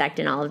to dissect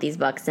in all of these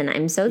books. And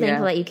I'm so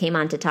thankful that you came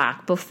on to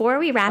talk. Before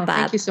we wrap up.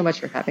 Thank you so much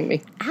for having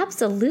me.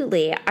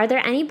 Absolutely. Are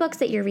there any books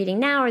that you're reading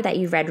now or that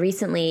you've read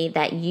recently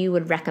that you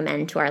would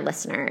recommend to our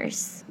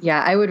listeners?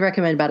 Yeah, I would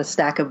recommend about a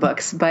stack of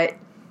books. But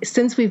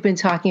since we've been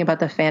talking about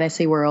the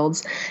fantasy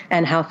worlds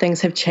and how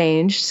things have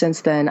changed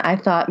since then, I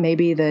thought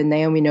maybe the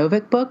Naomi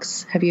Novik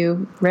books. Have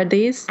you read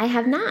these? I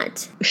have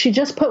not. She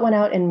just put one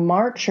out in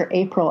March or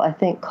April, I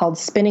think, called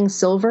Spinning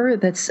Silver.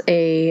 It's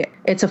a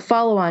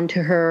follow-on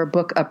to her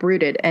book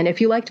Uprooted. And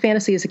if you liked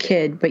fantasy as a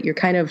kid, but you're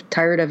kind of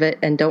tired of it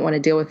and don't want to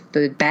deal with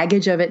the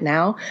baggage of it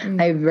now,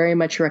 I very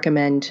much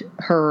recommend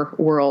her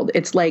world.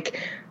 It's like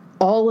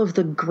all of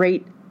the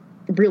great,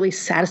 really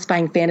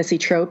satisfying fantasy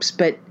tropes,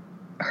 but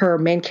her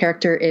main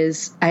character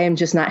is, I am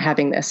just not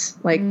having this.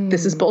 Like,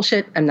 this is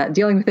bullshit. I'm not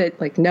dealing with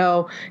it. Like,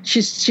 no.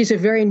 She's a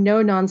very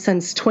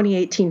no-nonsense,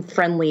 2018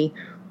 friendly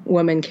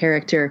woman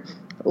character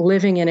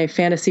living in a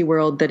fantasy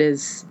world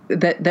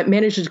that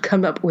manages to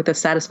come up with a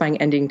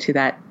satisfying ending to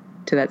that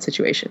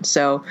situation.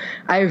 So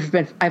I've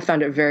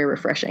found it very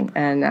refreshing,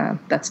 and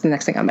that's the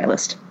next thing on my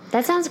list.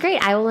 That sounds great.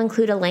 I will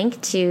include a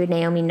link to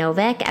Naomi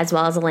Novik as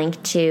well as a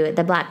link to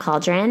The Black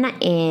Cauldron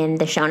in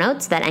the show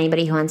notes, that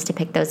anybody who wants to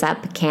pick those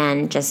up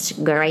can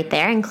just go right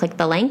there and click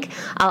the link.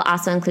 I'll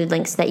also include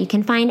links so that you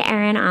can find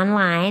Erin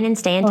online and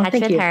stay in touch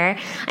with her.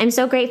 I'm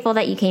so grateful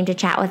that you came to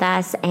chat with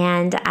us,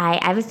 and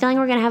I have a feeling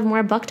we're going to have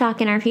more book talk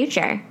in our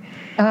future.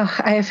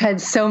 I have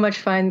had so much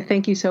fun.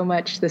 Thank you so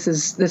much. This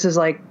is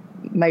like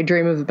my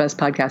dream of the best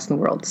podcast in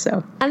the world.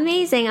 So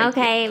amazing.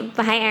 Okay.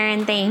 Bye,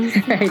 Erin. Thanks.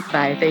 All right.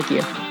 Bye. Thank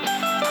you.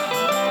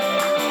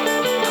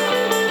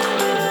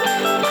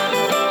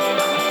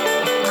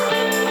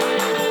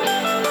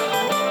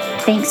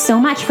 Thanks so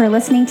much for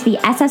listening to the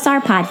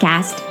SSR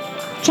Podcast.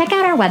 Check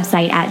out our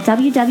website at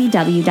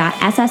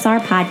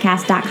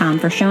www.ssrpodcast.com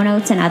for show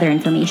notes and other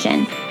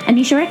information. And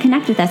be sure to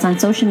connect with us on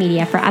social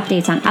media for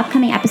updates on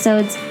upcoming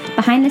episodes,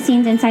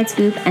 behind-the-scenes inside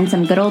scoop, and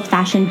some good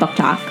old-fashioned book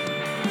talk.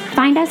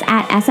 Find us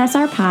at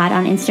SSR Pod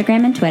on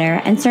Instagram and Twitter,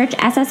 and search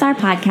SSR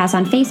Podcast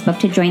on Facebook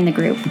to join the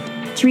group.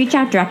 To reach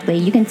out directly,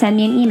 you can send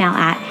me an email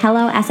at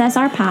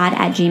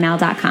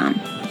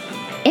hellossrpod@gmail.com.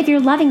 If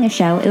you're loving the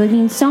show, it would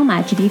mean so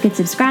much if you could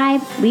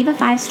subscribe, leave a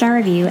 5-star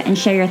review, and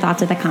share your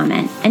thoughts with a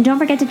comment. And don't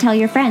forget to tell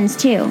your friends,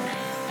 too.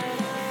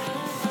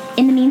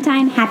 In the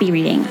meantime, happy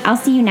reading. I'll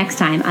see you next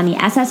time on the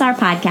SSR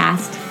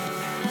Podcast.